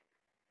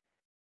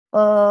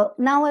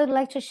 Now I'd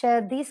like to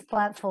share this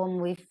platform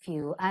with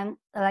you.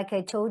 Like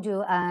I told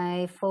you,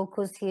 I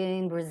focus here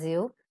in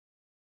Brazil,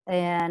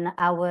 and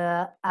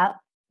our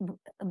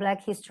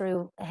Black History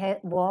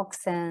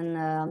walks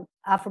and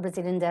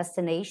Afro-Brazilian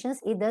destinations.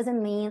 It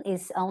doesn't mean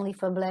it's only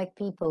for Black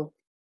people.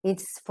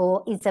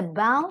 It's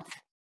about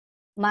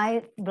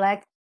my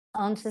Black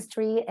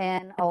ancestry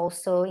and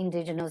also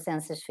indigenous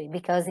ancestry,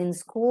 because in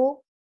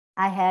school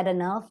I had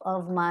enough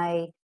of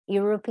my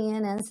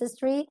European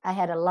ancestry. I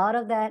had a lot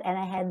of that, and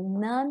I had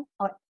none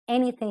or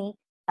anything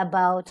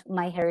about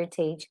my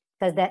heritage,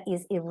 because that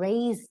is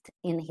erased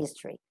in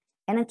history.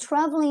 And in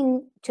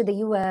traveling to the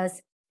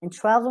US and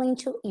traveling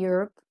to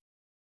Europe,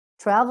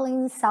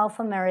 traveling in South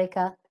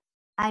America,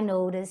 I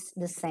noticed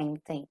the same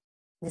thing,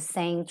 the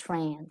same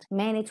trend.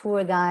 Many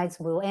tour guides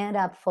will end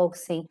up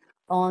focusing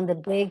on the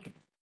big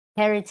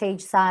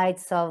heritage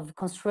sites of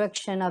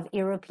construction of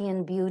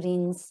European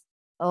buildings,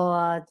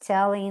 or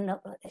telling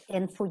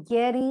and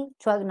forgetting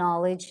to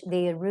acknowledge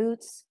their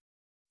roots,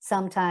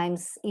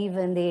 sometimes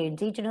even their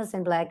indigenous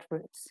and Black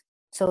roots.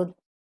 So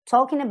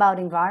talking about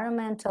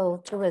environmental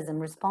tourism,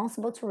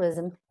 responsible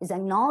tourism, is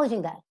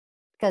acknowledging that,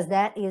 because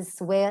that is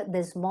where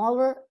the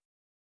smaller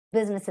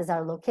businesses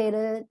are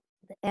located,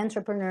 the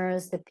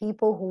entrepreneurs, the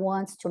people who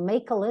want to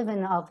make a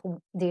living of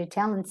their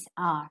talents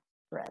are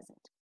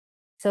present.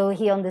 So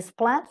here on this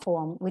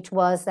platform, which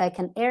was like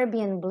an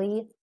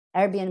Airbnb,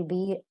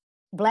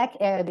 Black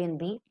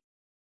Airbnb,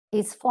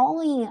 is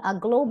following a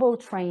global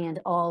trend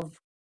of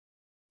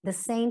the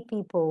same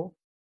people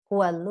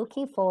who are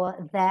looking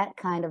for that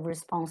kind of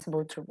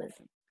responsible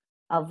tourism,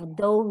 of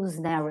those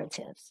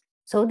narratives.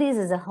 So this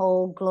is a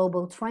whole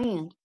global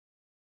trend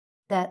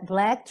that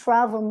Black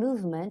travel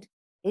movement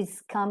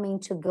is coming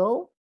to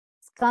go,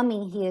 it's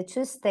coming here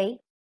to stay.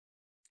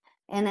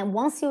 And then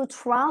once you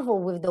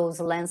travel with those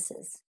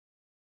lenses,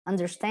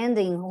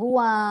 understanding who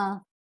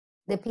are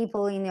the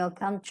people in your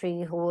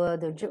country, who are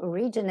the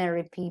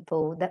originary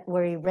people that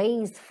were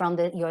erased from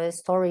your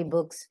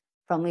storybooks,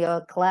 from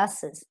your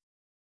classes.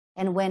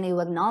 And when you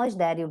acknowledge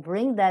that, you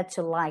bring that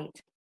to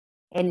light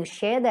and you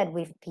share that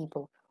with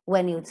people.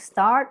 When you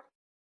start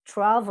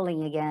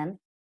traveling again,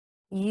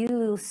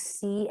 you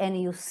see and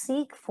you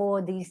seek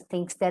for these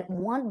things that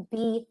won't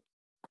be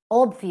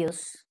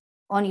obvious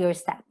on your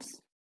steps,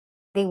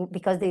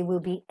 because they will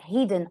be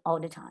hidden all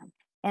the time.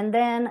 And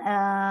then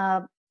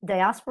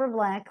Diaspora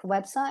Black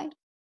website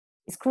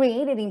is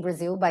created in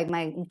Brazil by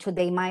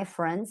my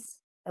friends.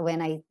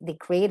 When they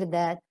created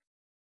that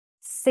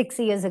 6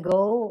 years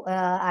ago,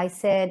 I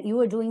said, you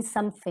are doing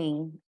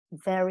something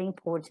very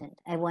important.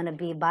 I want to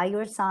be by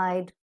your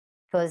side,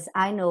 because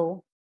I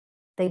know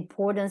the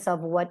importance of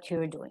what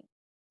you're doing.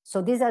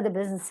 So these are the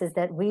businesses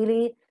that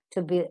really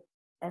to be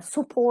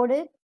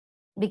supported,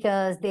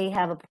 because they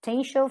have a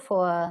potential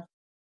for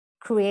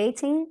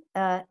creating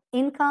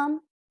income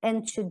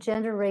and to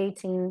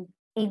generating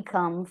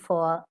income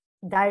for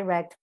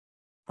direct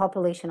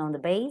population on the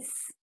base,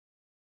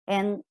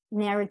 and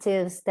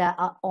narratives that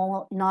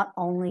are not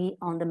only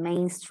on the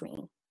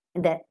mainstream.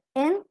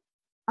 And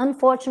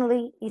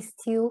unfortunately, it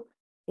still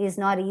is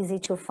not easy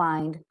to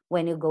find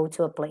when you go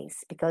to a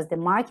place, because the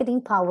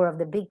marketing power of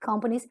the big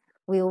companies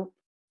will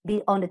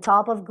be on the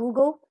top of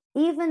Google,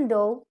 even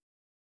though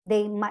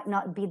they might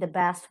not be the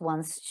best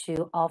ones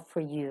to offer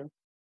you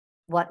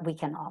what we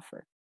can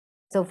offer.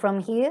 So from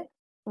here,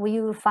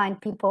 we will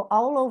find people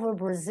all over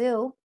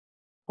Brazil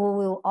who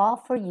will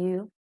offer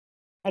you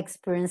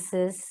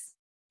experiences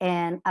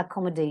and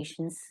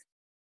accommodations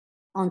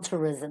on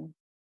tourism.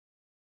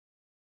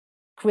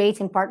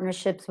 creating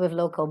partnerships with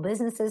local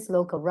businesses,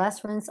 local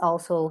restaurants,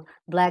 also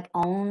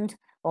Black-owned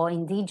or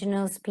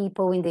indigenous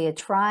people in their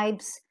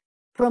tribes,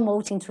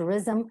 promoting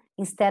tourism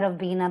instead of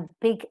being a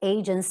big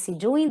agency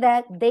doing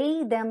that.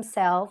 They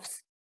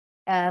themselves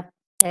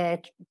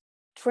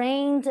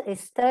trained,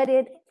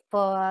 studied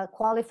for a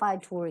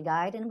qualified tour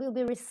guide and will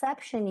be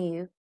receptioning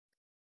you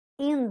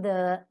in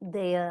the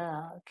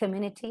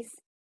communities,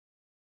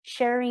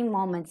 sharing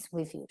moments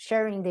with you,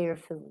 sharing their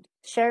food,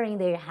 sharing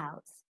their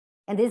house.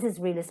 And this is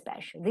really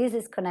special. This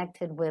is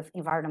connected with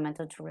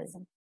environmental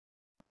tourism.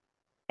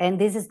 And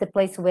this is the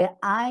place where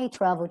I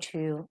travel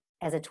to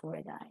as a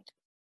tour guide.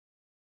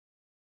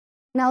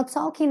 Now,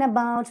 talking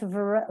about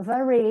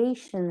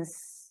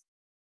variations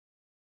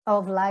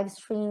of live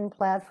stream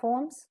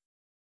platforms,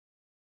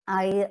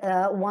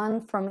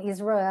 one from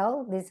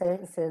Israel, this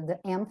is the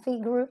Amphi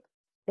group.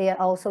 They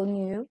are also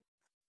new,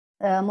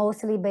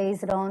 mostly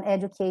based on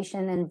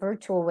education and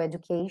virtual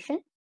education,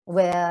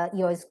 where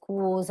your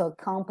schools or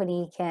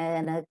company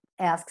can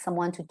ask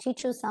someone to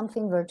teach you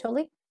something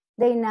virtually.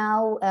 They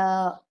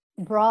now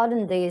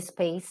broaden their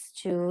space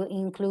to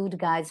include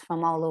guides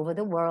from all over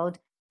the world,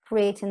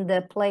 creating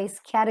the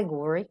place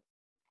category.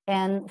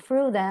 And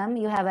through them,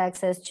 you have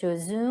access to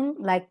Zoom,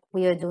 like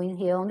we are doing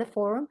here on the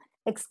forum,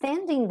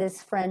 extending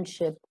this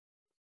friendship,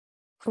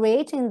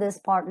 creating these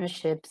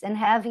partnerships, and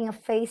having a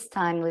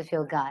FaceTime with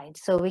your guide.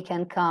 So we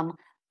can come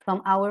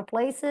from our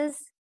places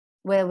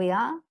where we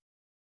are,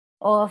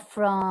 or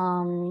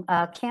from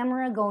a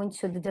camera going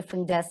to the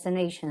different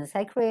destinations.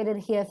 I created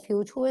here a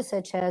few tours,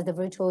 such as the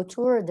virtual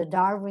tour, the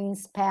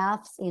Darwin's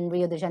Paths in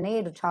Rio de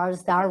Janeiro,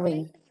 Charles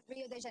Darwin.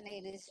 Rio de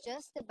Janeiro is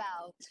just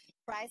about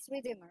price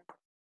redeemer,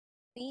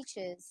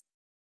 beaches,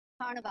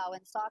 carnival,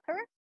 and soccer.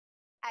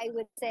 I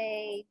would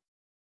say,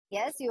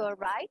 yes, you are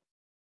right,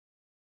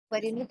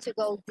 but you need to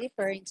go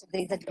deeper into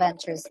these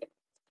adventures.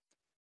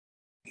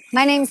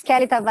 My name is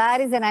Kelly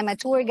Tavares, and I'm a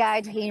tour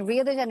guide here in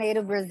Rio de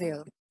Janeiro,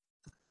 Brazil.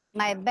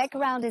 My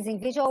background is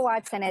in visual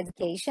arts and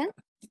education,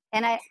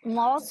 and I'm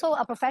also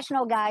a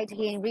professional guide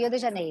here in Rio de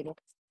Janeiro,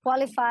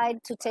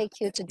 qualified to take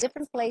you to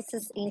different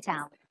places in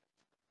town.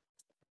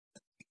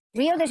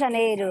 Rio de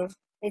Janeiro,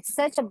 it's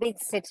such a big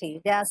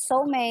city. There are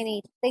so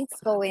many things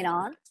going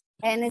on,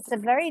 and it's a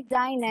very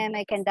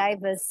dynamic and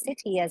diverse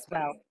city as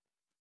well.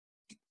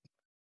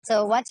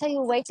 So what are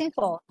you waiting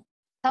for?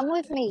 Come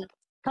with me.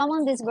 Come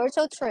on this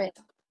virtual trip.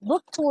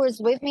 Book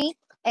tours with me,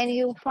 and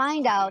you'll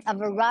find out a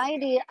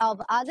variety of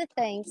other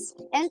things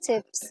and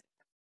tips.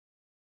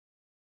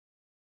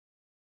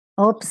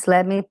 Oops,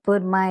 let me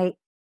put my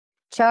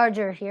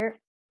charger here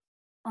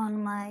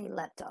on my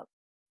laptop.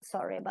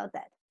 Sorry about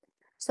that.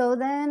 So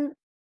then,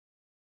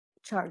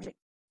 charging.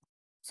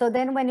 So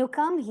then when you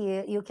come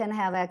here, you can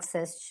have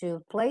access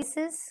to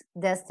places,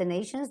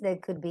 destinations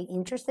that could be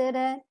interested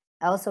in.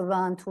 I also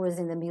run tours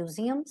in the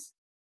museums.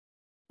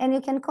 And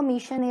you can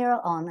commission your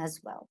own as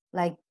well.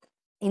 Like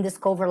in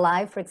Discover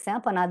Live, for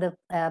example, another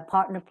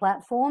partner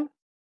platform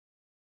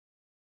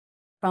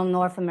from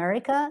North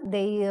America,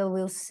 they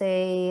will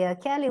say,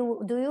 Kelly,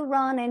 do you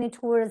run any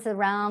tours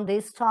around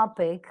this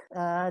topic?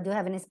 Do you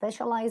have any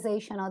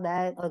specialization on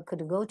that? Or could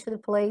you go to the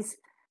place?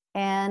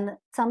 And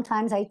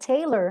sometimes I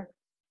tailor,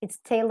 it's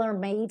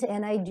tailor-made,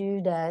 and I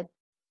do that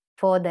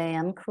for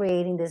them,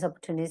 creating these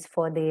opportunities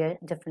for their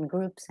different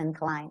groups and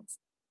clients.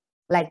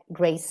 Like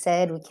Grace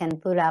said, we can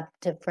put up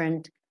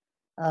different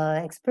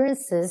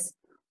experiences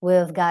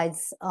with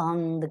guides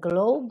on the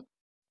globe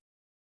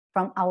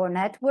from our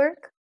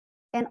network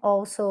and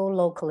also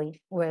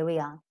locally where we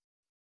are.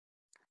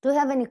 Do you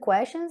have any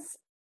questions?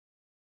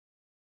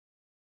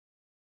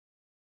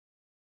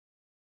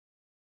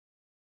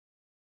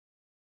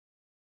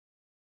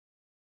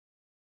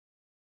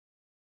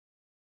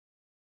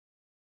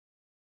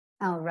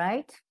 All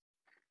right.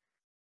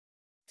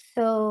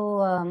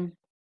 So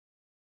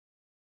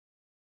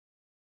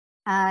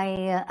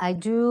I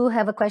do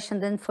have a question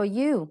then for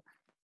you.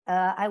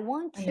 I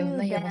want to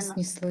Алена, я then... вас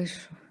не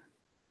слышу.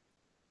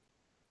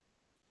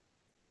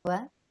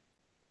 What?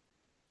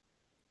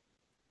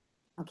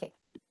 Okay.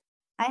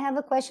 I have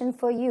a question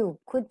for you.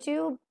 Could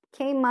you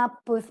came up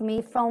with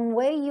me from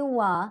where you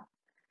are,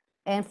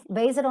 and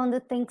based on the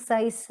things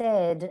I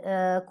said,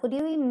 could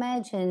you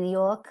imagine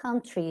your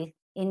country,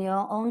 in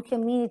your own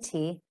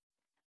community,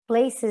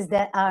 places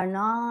that are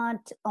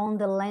not on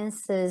the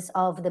lenses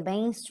of the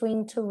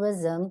mainstream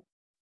tourism,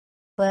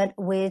 but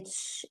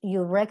which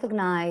you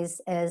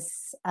recognize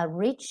as a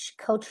rich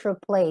cultural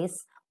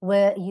place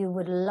where you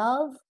would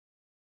love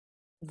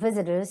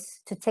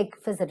visitors to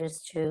take visitors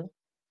to?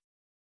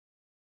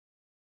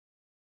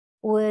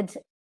 Would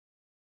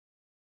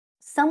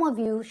some of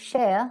you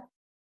share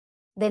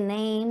the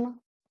name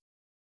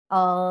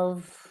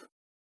of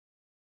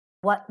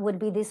what would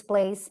be this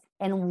place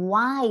and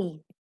why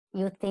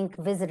you think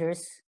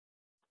visitors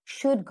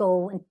should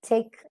go and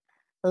take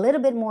a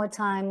little bit more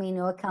time in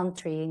your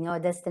country, in your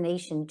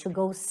destination, to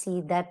go see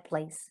that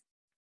place?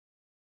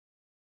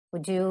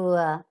 Would you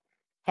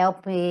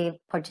help me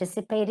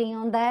participating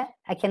on that?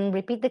 I can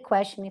repeat the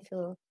question if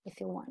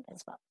you want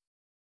as well.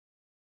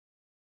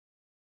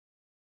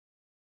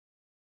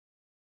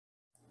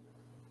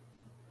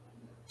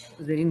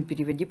 Зарин,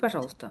 переведи,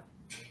 пожалуйста.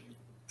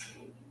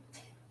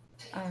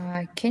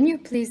 Can you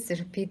please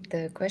repeat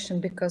the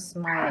question because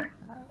my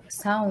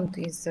sound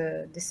is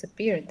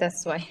disappeared,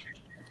 that's why.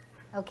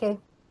 Okay.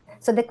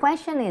 So the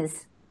question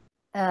is,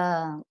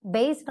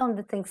 based on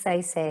the things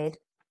I said,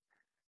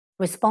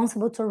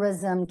 responsible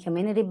tourism,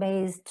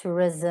 community-based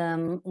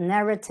tourism,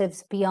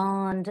 narratives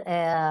beyond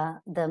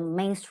the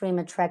mainstream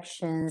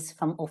attractions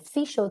from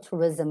official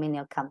tourism in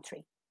your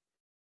country.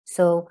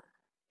 So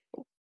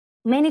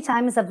many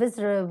times a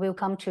visitor will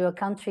come to your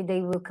country, they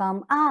will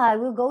come, I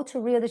will go to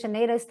Rio de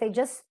Janeiro, stay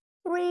just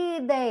 3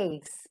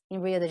 days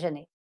in Rio de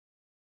Janeiro.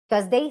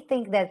 Because they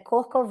think that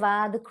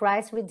Corcovado,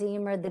 Christ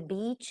Redeemer, the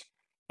beach,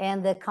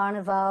 and the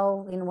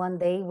carnival in 1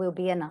 day will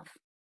be enough.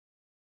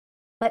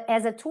 But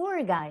as a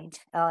tour guide,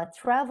 a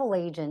travel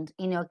agent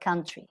in your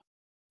country,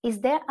 is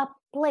there a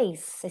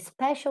place, a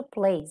special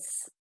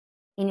place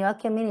in your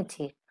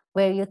community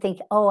where you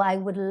think, oh, I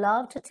would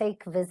love to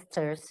take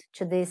visitors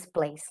to this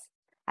place?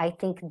 I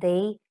think if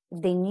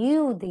they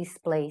knew this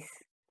place,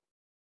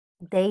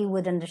 they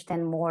would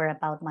understand more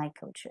about my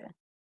culture.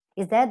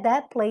 Is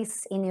that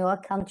place in your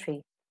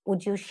country?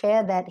 Would you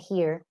share that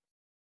here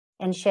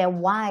and share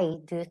why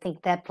do you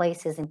think that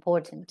place is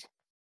important?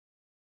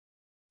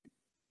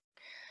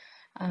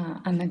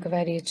 Она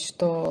говорит,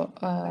 что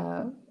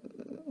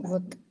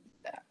вот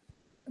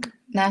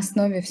на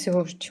основе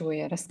всего, чего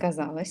я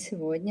рассказала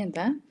сегодня,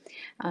 да,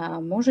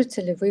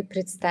 можете ли вы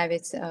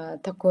представить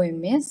такое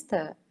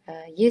место,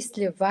 есть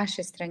ли в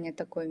вашей стране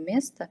такое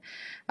место,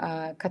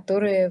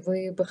 которое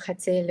вы бы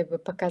хотели бы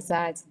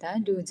показать, да,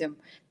 людям,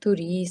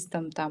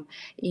 туристам там,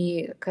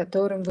 и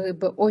которым вы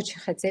бы очень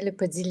хотели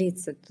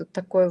поделиться? Тут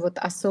такое вот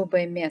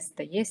особое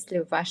место есть ли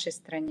в вашей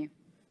стране?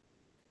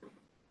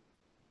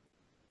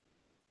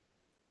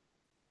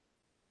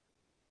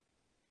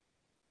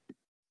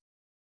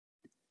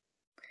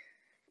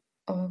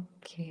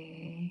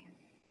 Okay.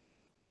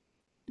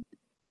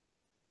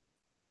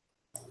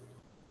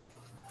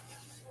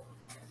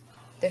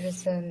 There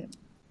is an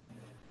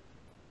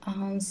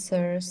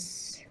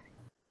answers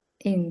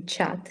in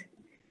chat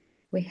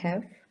we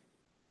have.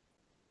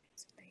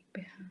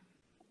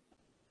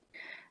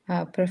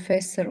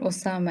 Professor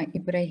Osama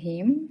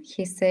Ibrahim,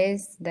 he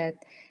says that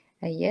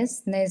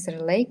yes, Nazar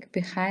Lake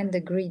behind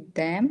the Great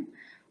Dam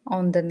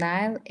on the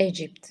Nile,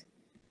 Egypt.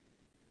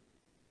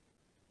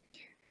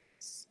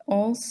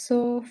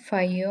 Also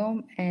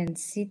Fayoum and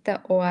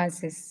Sita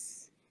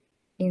Oasis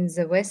in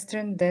the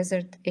Western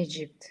Desert,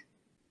 Egypt.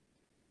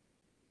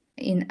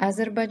 In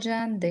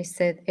Azerbaijan, they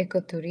said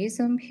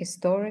ecotourism,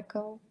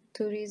 historical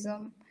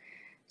tourism.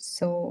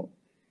 So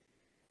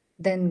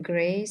then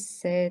Grace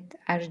said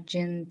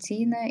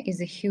Argentina is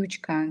a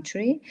huge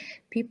country.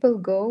 People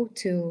go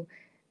to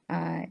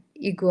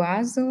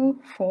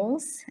Iguazu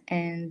Falls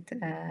and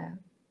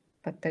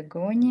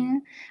Patagonia,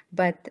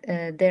 but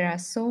there are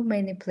so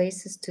many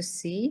places to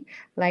see,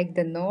 like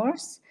the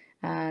north,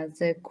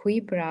 the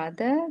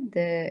Quebrada,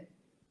 the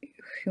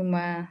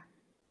Humahuaca,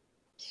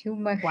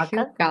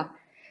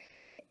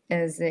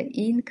 the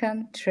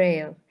Incan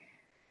Trail,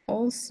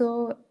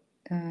 also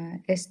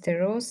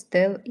Esteros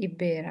del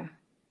Ibera.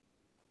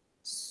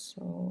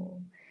 So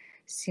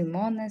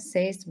Simona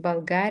says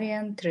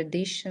Bulgarian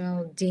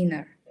traditional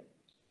dinner.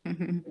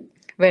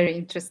 Very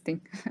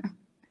interesting.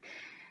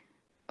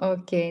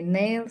 Okay,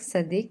 Neil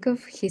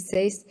Sadikov, he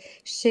says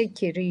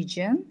Sheki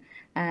region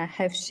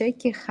have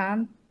Sheki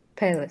Khan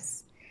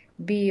Palace,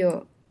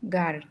 Bio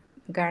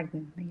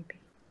Garden maybe,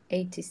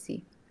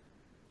 ATC.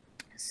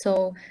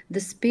 So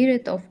the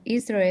spirit of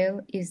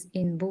Israel is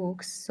in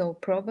books, so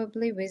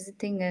probably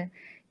visiting a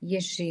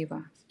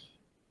yeshiva.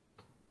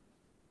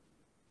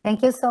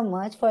 Thank you so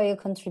much for your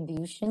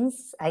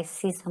contributions. I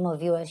see some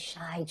of you are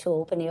shy to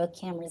open your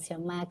cameras, your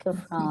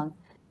microphone.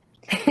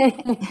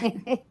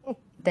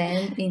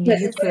 Then in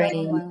Yes,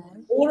 Ukraine.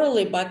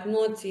 orally, but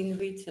not in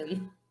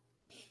written.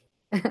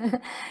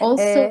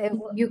 Also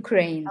in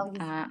Ukraine,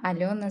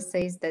 Alena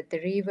says that the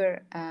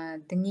river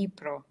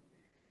Dnipro,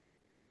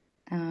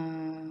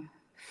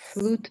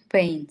 flute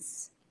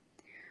paints,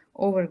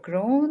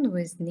 overgrown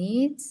with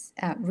reeds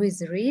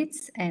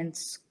and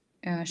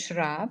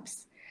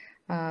shrubs,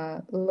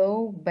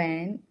 low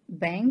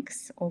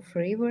banks of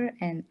river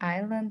and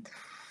island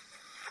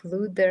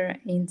flutter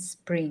in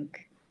spring.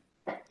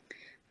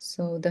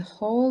 So the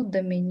whole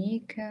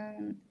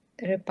Dominican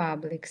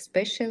Republic,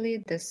 especially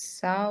the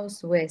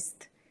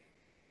southwest,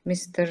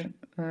 Mr.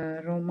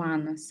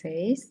 Romano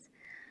says.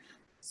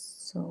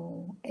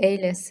 So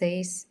Elia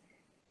says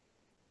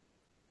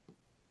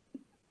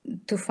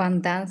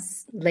Tufandan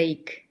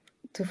Lake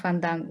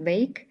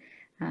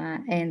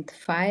and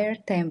Fire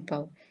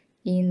Temple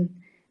in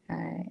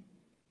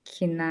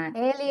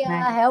Elia,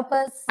 help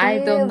us I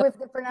don't know. with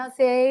the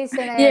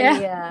pronunciation, Yeah.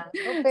 Elia.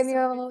 Open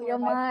your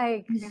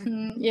mic.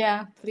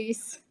 Yeah,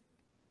 please.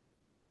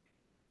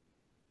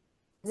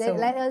 So,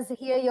 Let us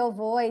hear your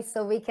voice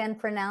so we can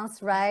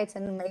pronounce right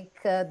and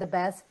make the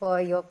best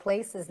for your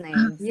places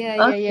names.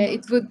 yeah.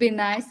 It would be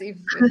nice if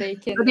they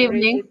can Good read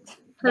evening. it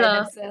by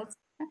Hello. themselves.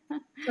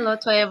 Hello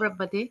to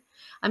everybody.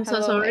 I'm so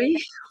Hello, sorry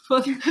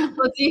for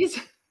these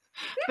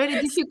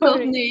very difficult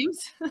Sorry. names.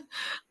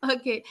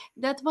 Okay,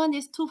 that one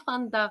is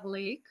Tufandar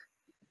Lake,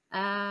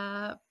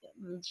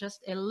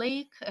 just a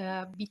lake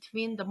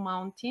between the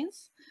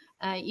mountains.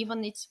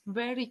 Even it's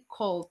very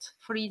cold,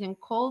 freezing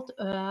cold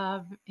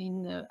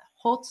in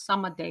hot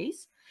summer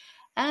days.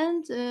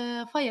 And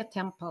fire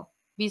temple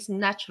with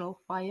natural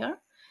fire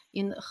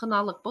in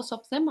Khinkali. Both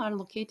of them are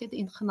located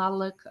in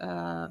Khinkali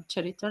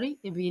territory,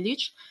 a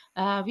village,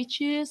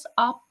 which is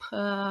up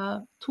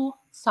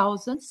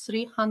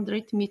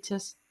 2,300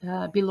 meters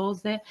below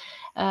the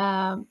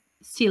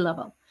sea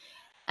level.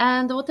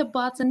 And what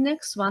about the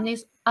next one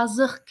is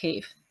Azık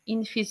Cave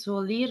in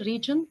Füzuli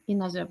region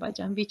in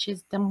Azerbaijan, which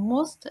is the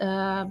most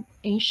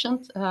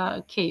ancient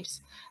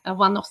caves,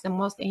 one of the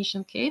most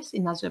ancient caves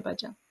in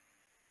Azerbaijan.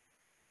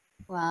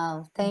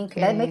 Wow, thank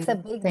you. That makes a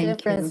big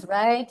difference,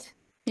 right?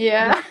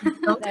 Yeah.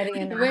 That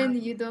you know. When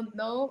you don't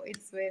know,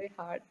 it's very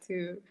hard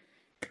to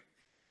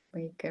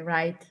make a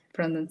right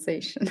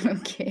pronunciation.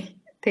 Okay.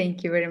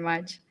 Thank you very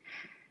much.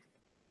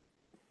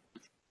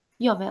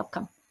 You're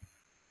welcome.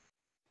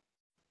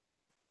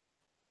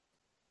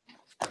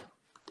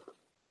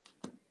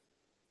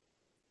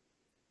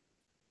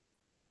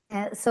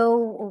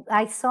 So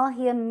I saw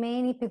here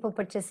many people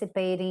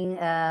participating,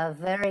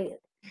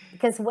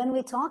 because when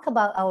we talk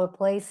about our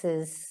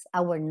places,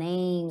 our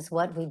names,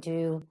 what we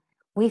do,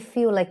 we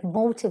feel like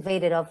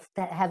motivated of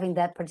having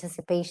that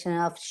participation,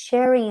 of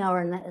sharing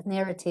our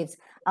narratives,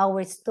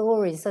 our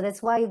stories. So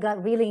that's why you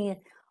got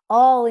really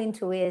all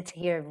into it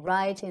here,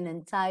 writing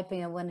and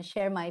typing. I want to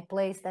share my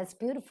place. That's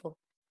beautiful.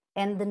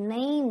 And the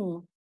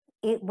name,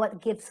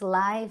 what gives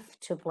life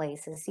to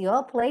places.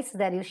 Your place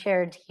that you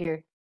shared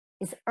here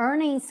is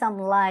earning some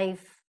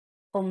life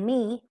for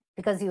me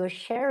because you're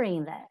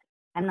sharing that.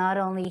 I'm not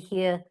only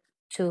here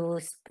to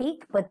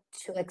speak, but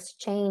to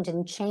exchange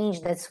and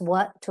change. That's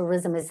what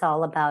tourism is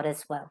all about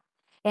as well.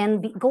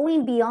 And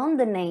going beyond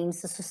the names,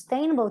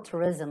 sustainable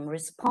tourism,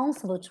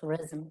 responsible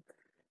tourism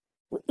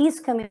is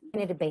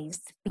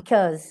community-based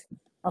because,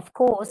 of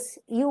course,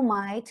 you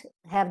might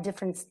have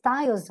different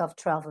styles of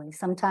traveling.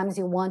 Sometimes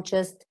you want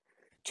just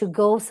to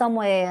go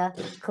somewhere,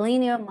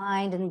 clean your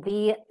mind and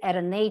be at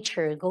a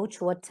nature, go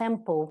to a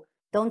temple,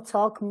 don't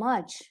talk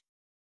much,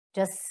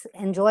 just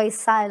enjoy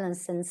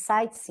silence and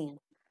sightseeing.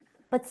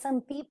 But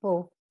some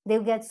people, they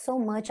get so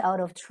much out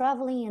of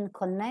traveling and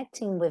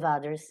connecting with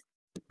others.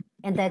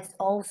 And that's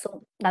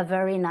also a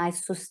very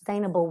nice,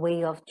 sustainable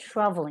way of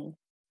traveling.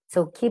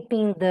 So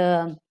keeping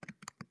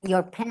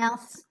your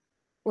paths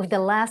with the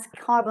less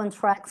carbon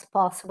tracks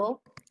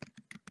possible,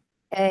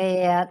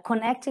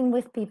 connecting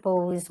with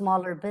people with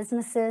smaller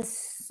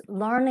businesses,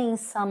 learning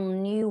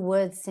some new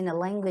words in a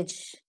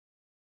language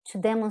to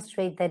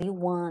demonstrate that you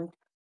want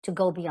to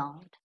go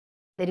beyond,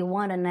 that you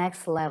want a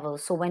next level.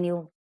 So when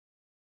you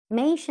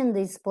mention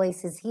these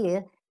places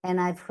here, and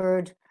I've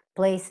heard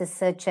places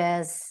such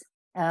as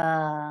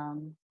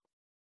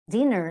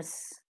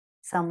dinners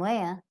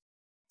somewhere.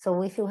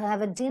 So if you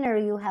have a dinner,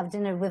 you have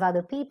dinner with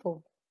other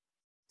people.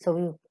 So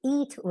you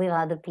eat with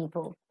other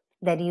people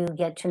that you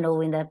get to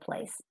know in that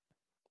place.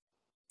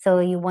 So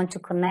you want to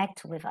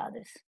connect with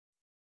others.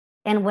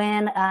 And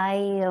when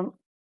I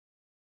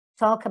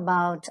talk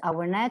about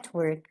our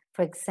network,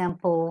 for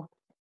example,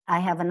 I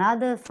have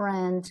another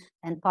friend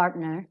and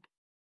partner,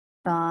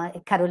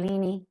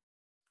 Caroline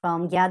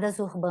from Guiadas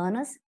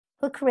Urbanas,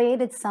 who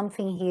created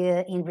something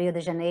here in Rio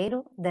de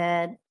Janeiro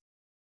that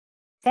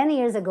 10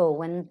 years ago,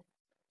 when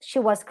she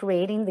was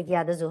creating the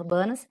Guiadas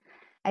Urbanas,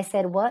 I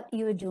said, what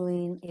you're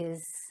doing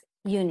is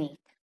unique.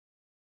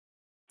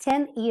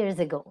 10 years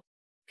ago,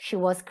 she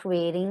was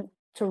creating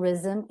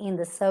tourism in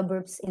the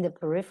suburbs, in the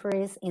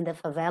peripheries, in the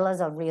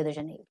favelas of Rio de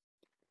Janeiro.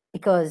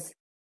 Because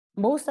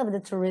most of the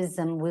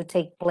tourism will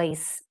take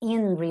place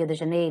in Rio de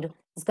Janeiro.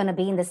 It's going to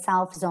be in the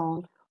South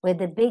Zone, where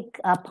the big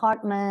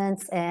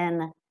apartments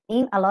and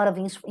a lot of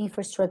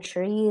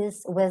infrastructure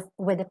is,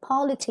 where the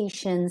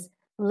politicians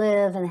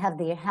live and have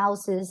their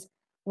houses,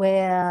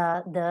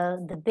 where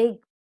the big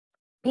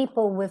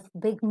people with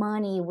big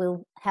money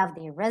will have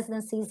their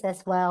residencies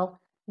as well.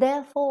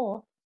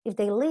 Therefore, if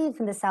they live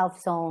in the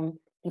South Zone,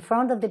 in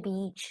front of the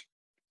beach,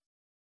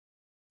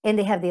 and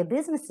they have their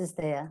businesses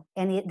there,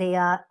 and they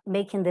are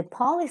making the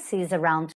policies around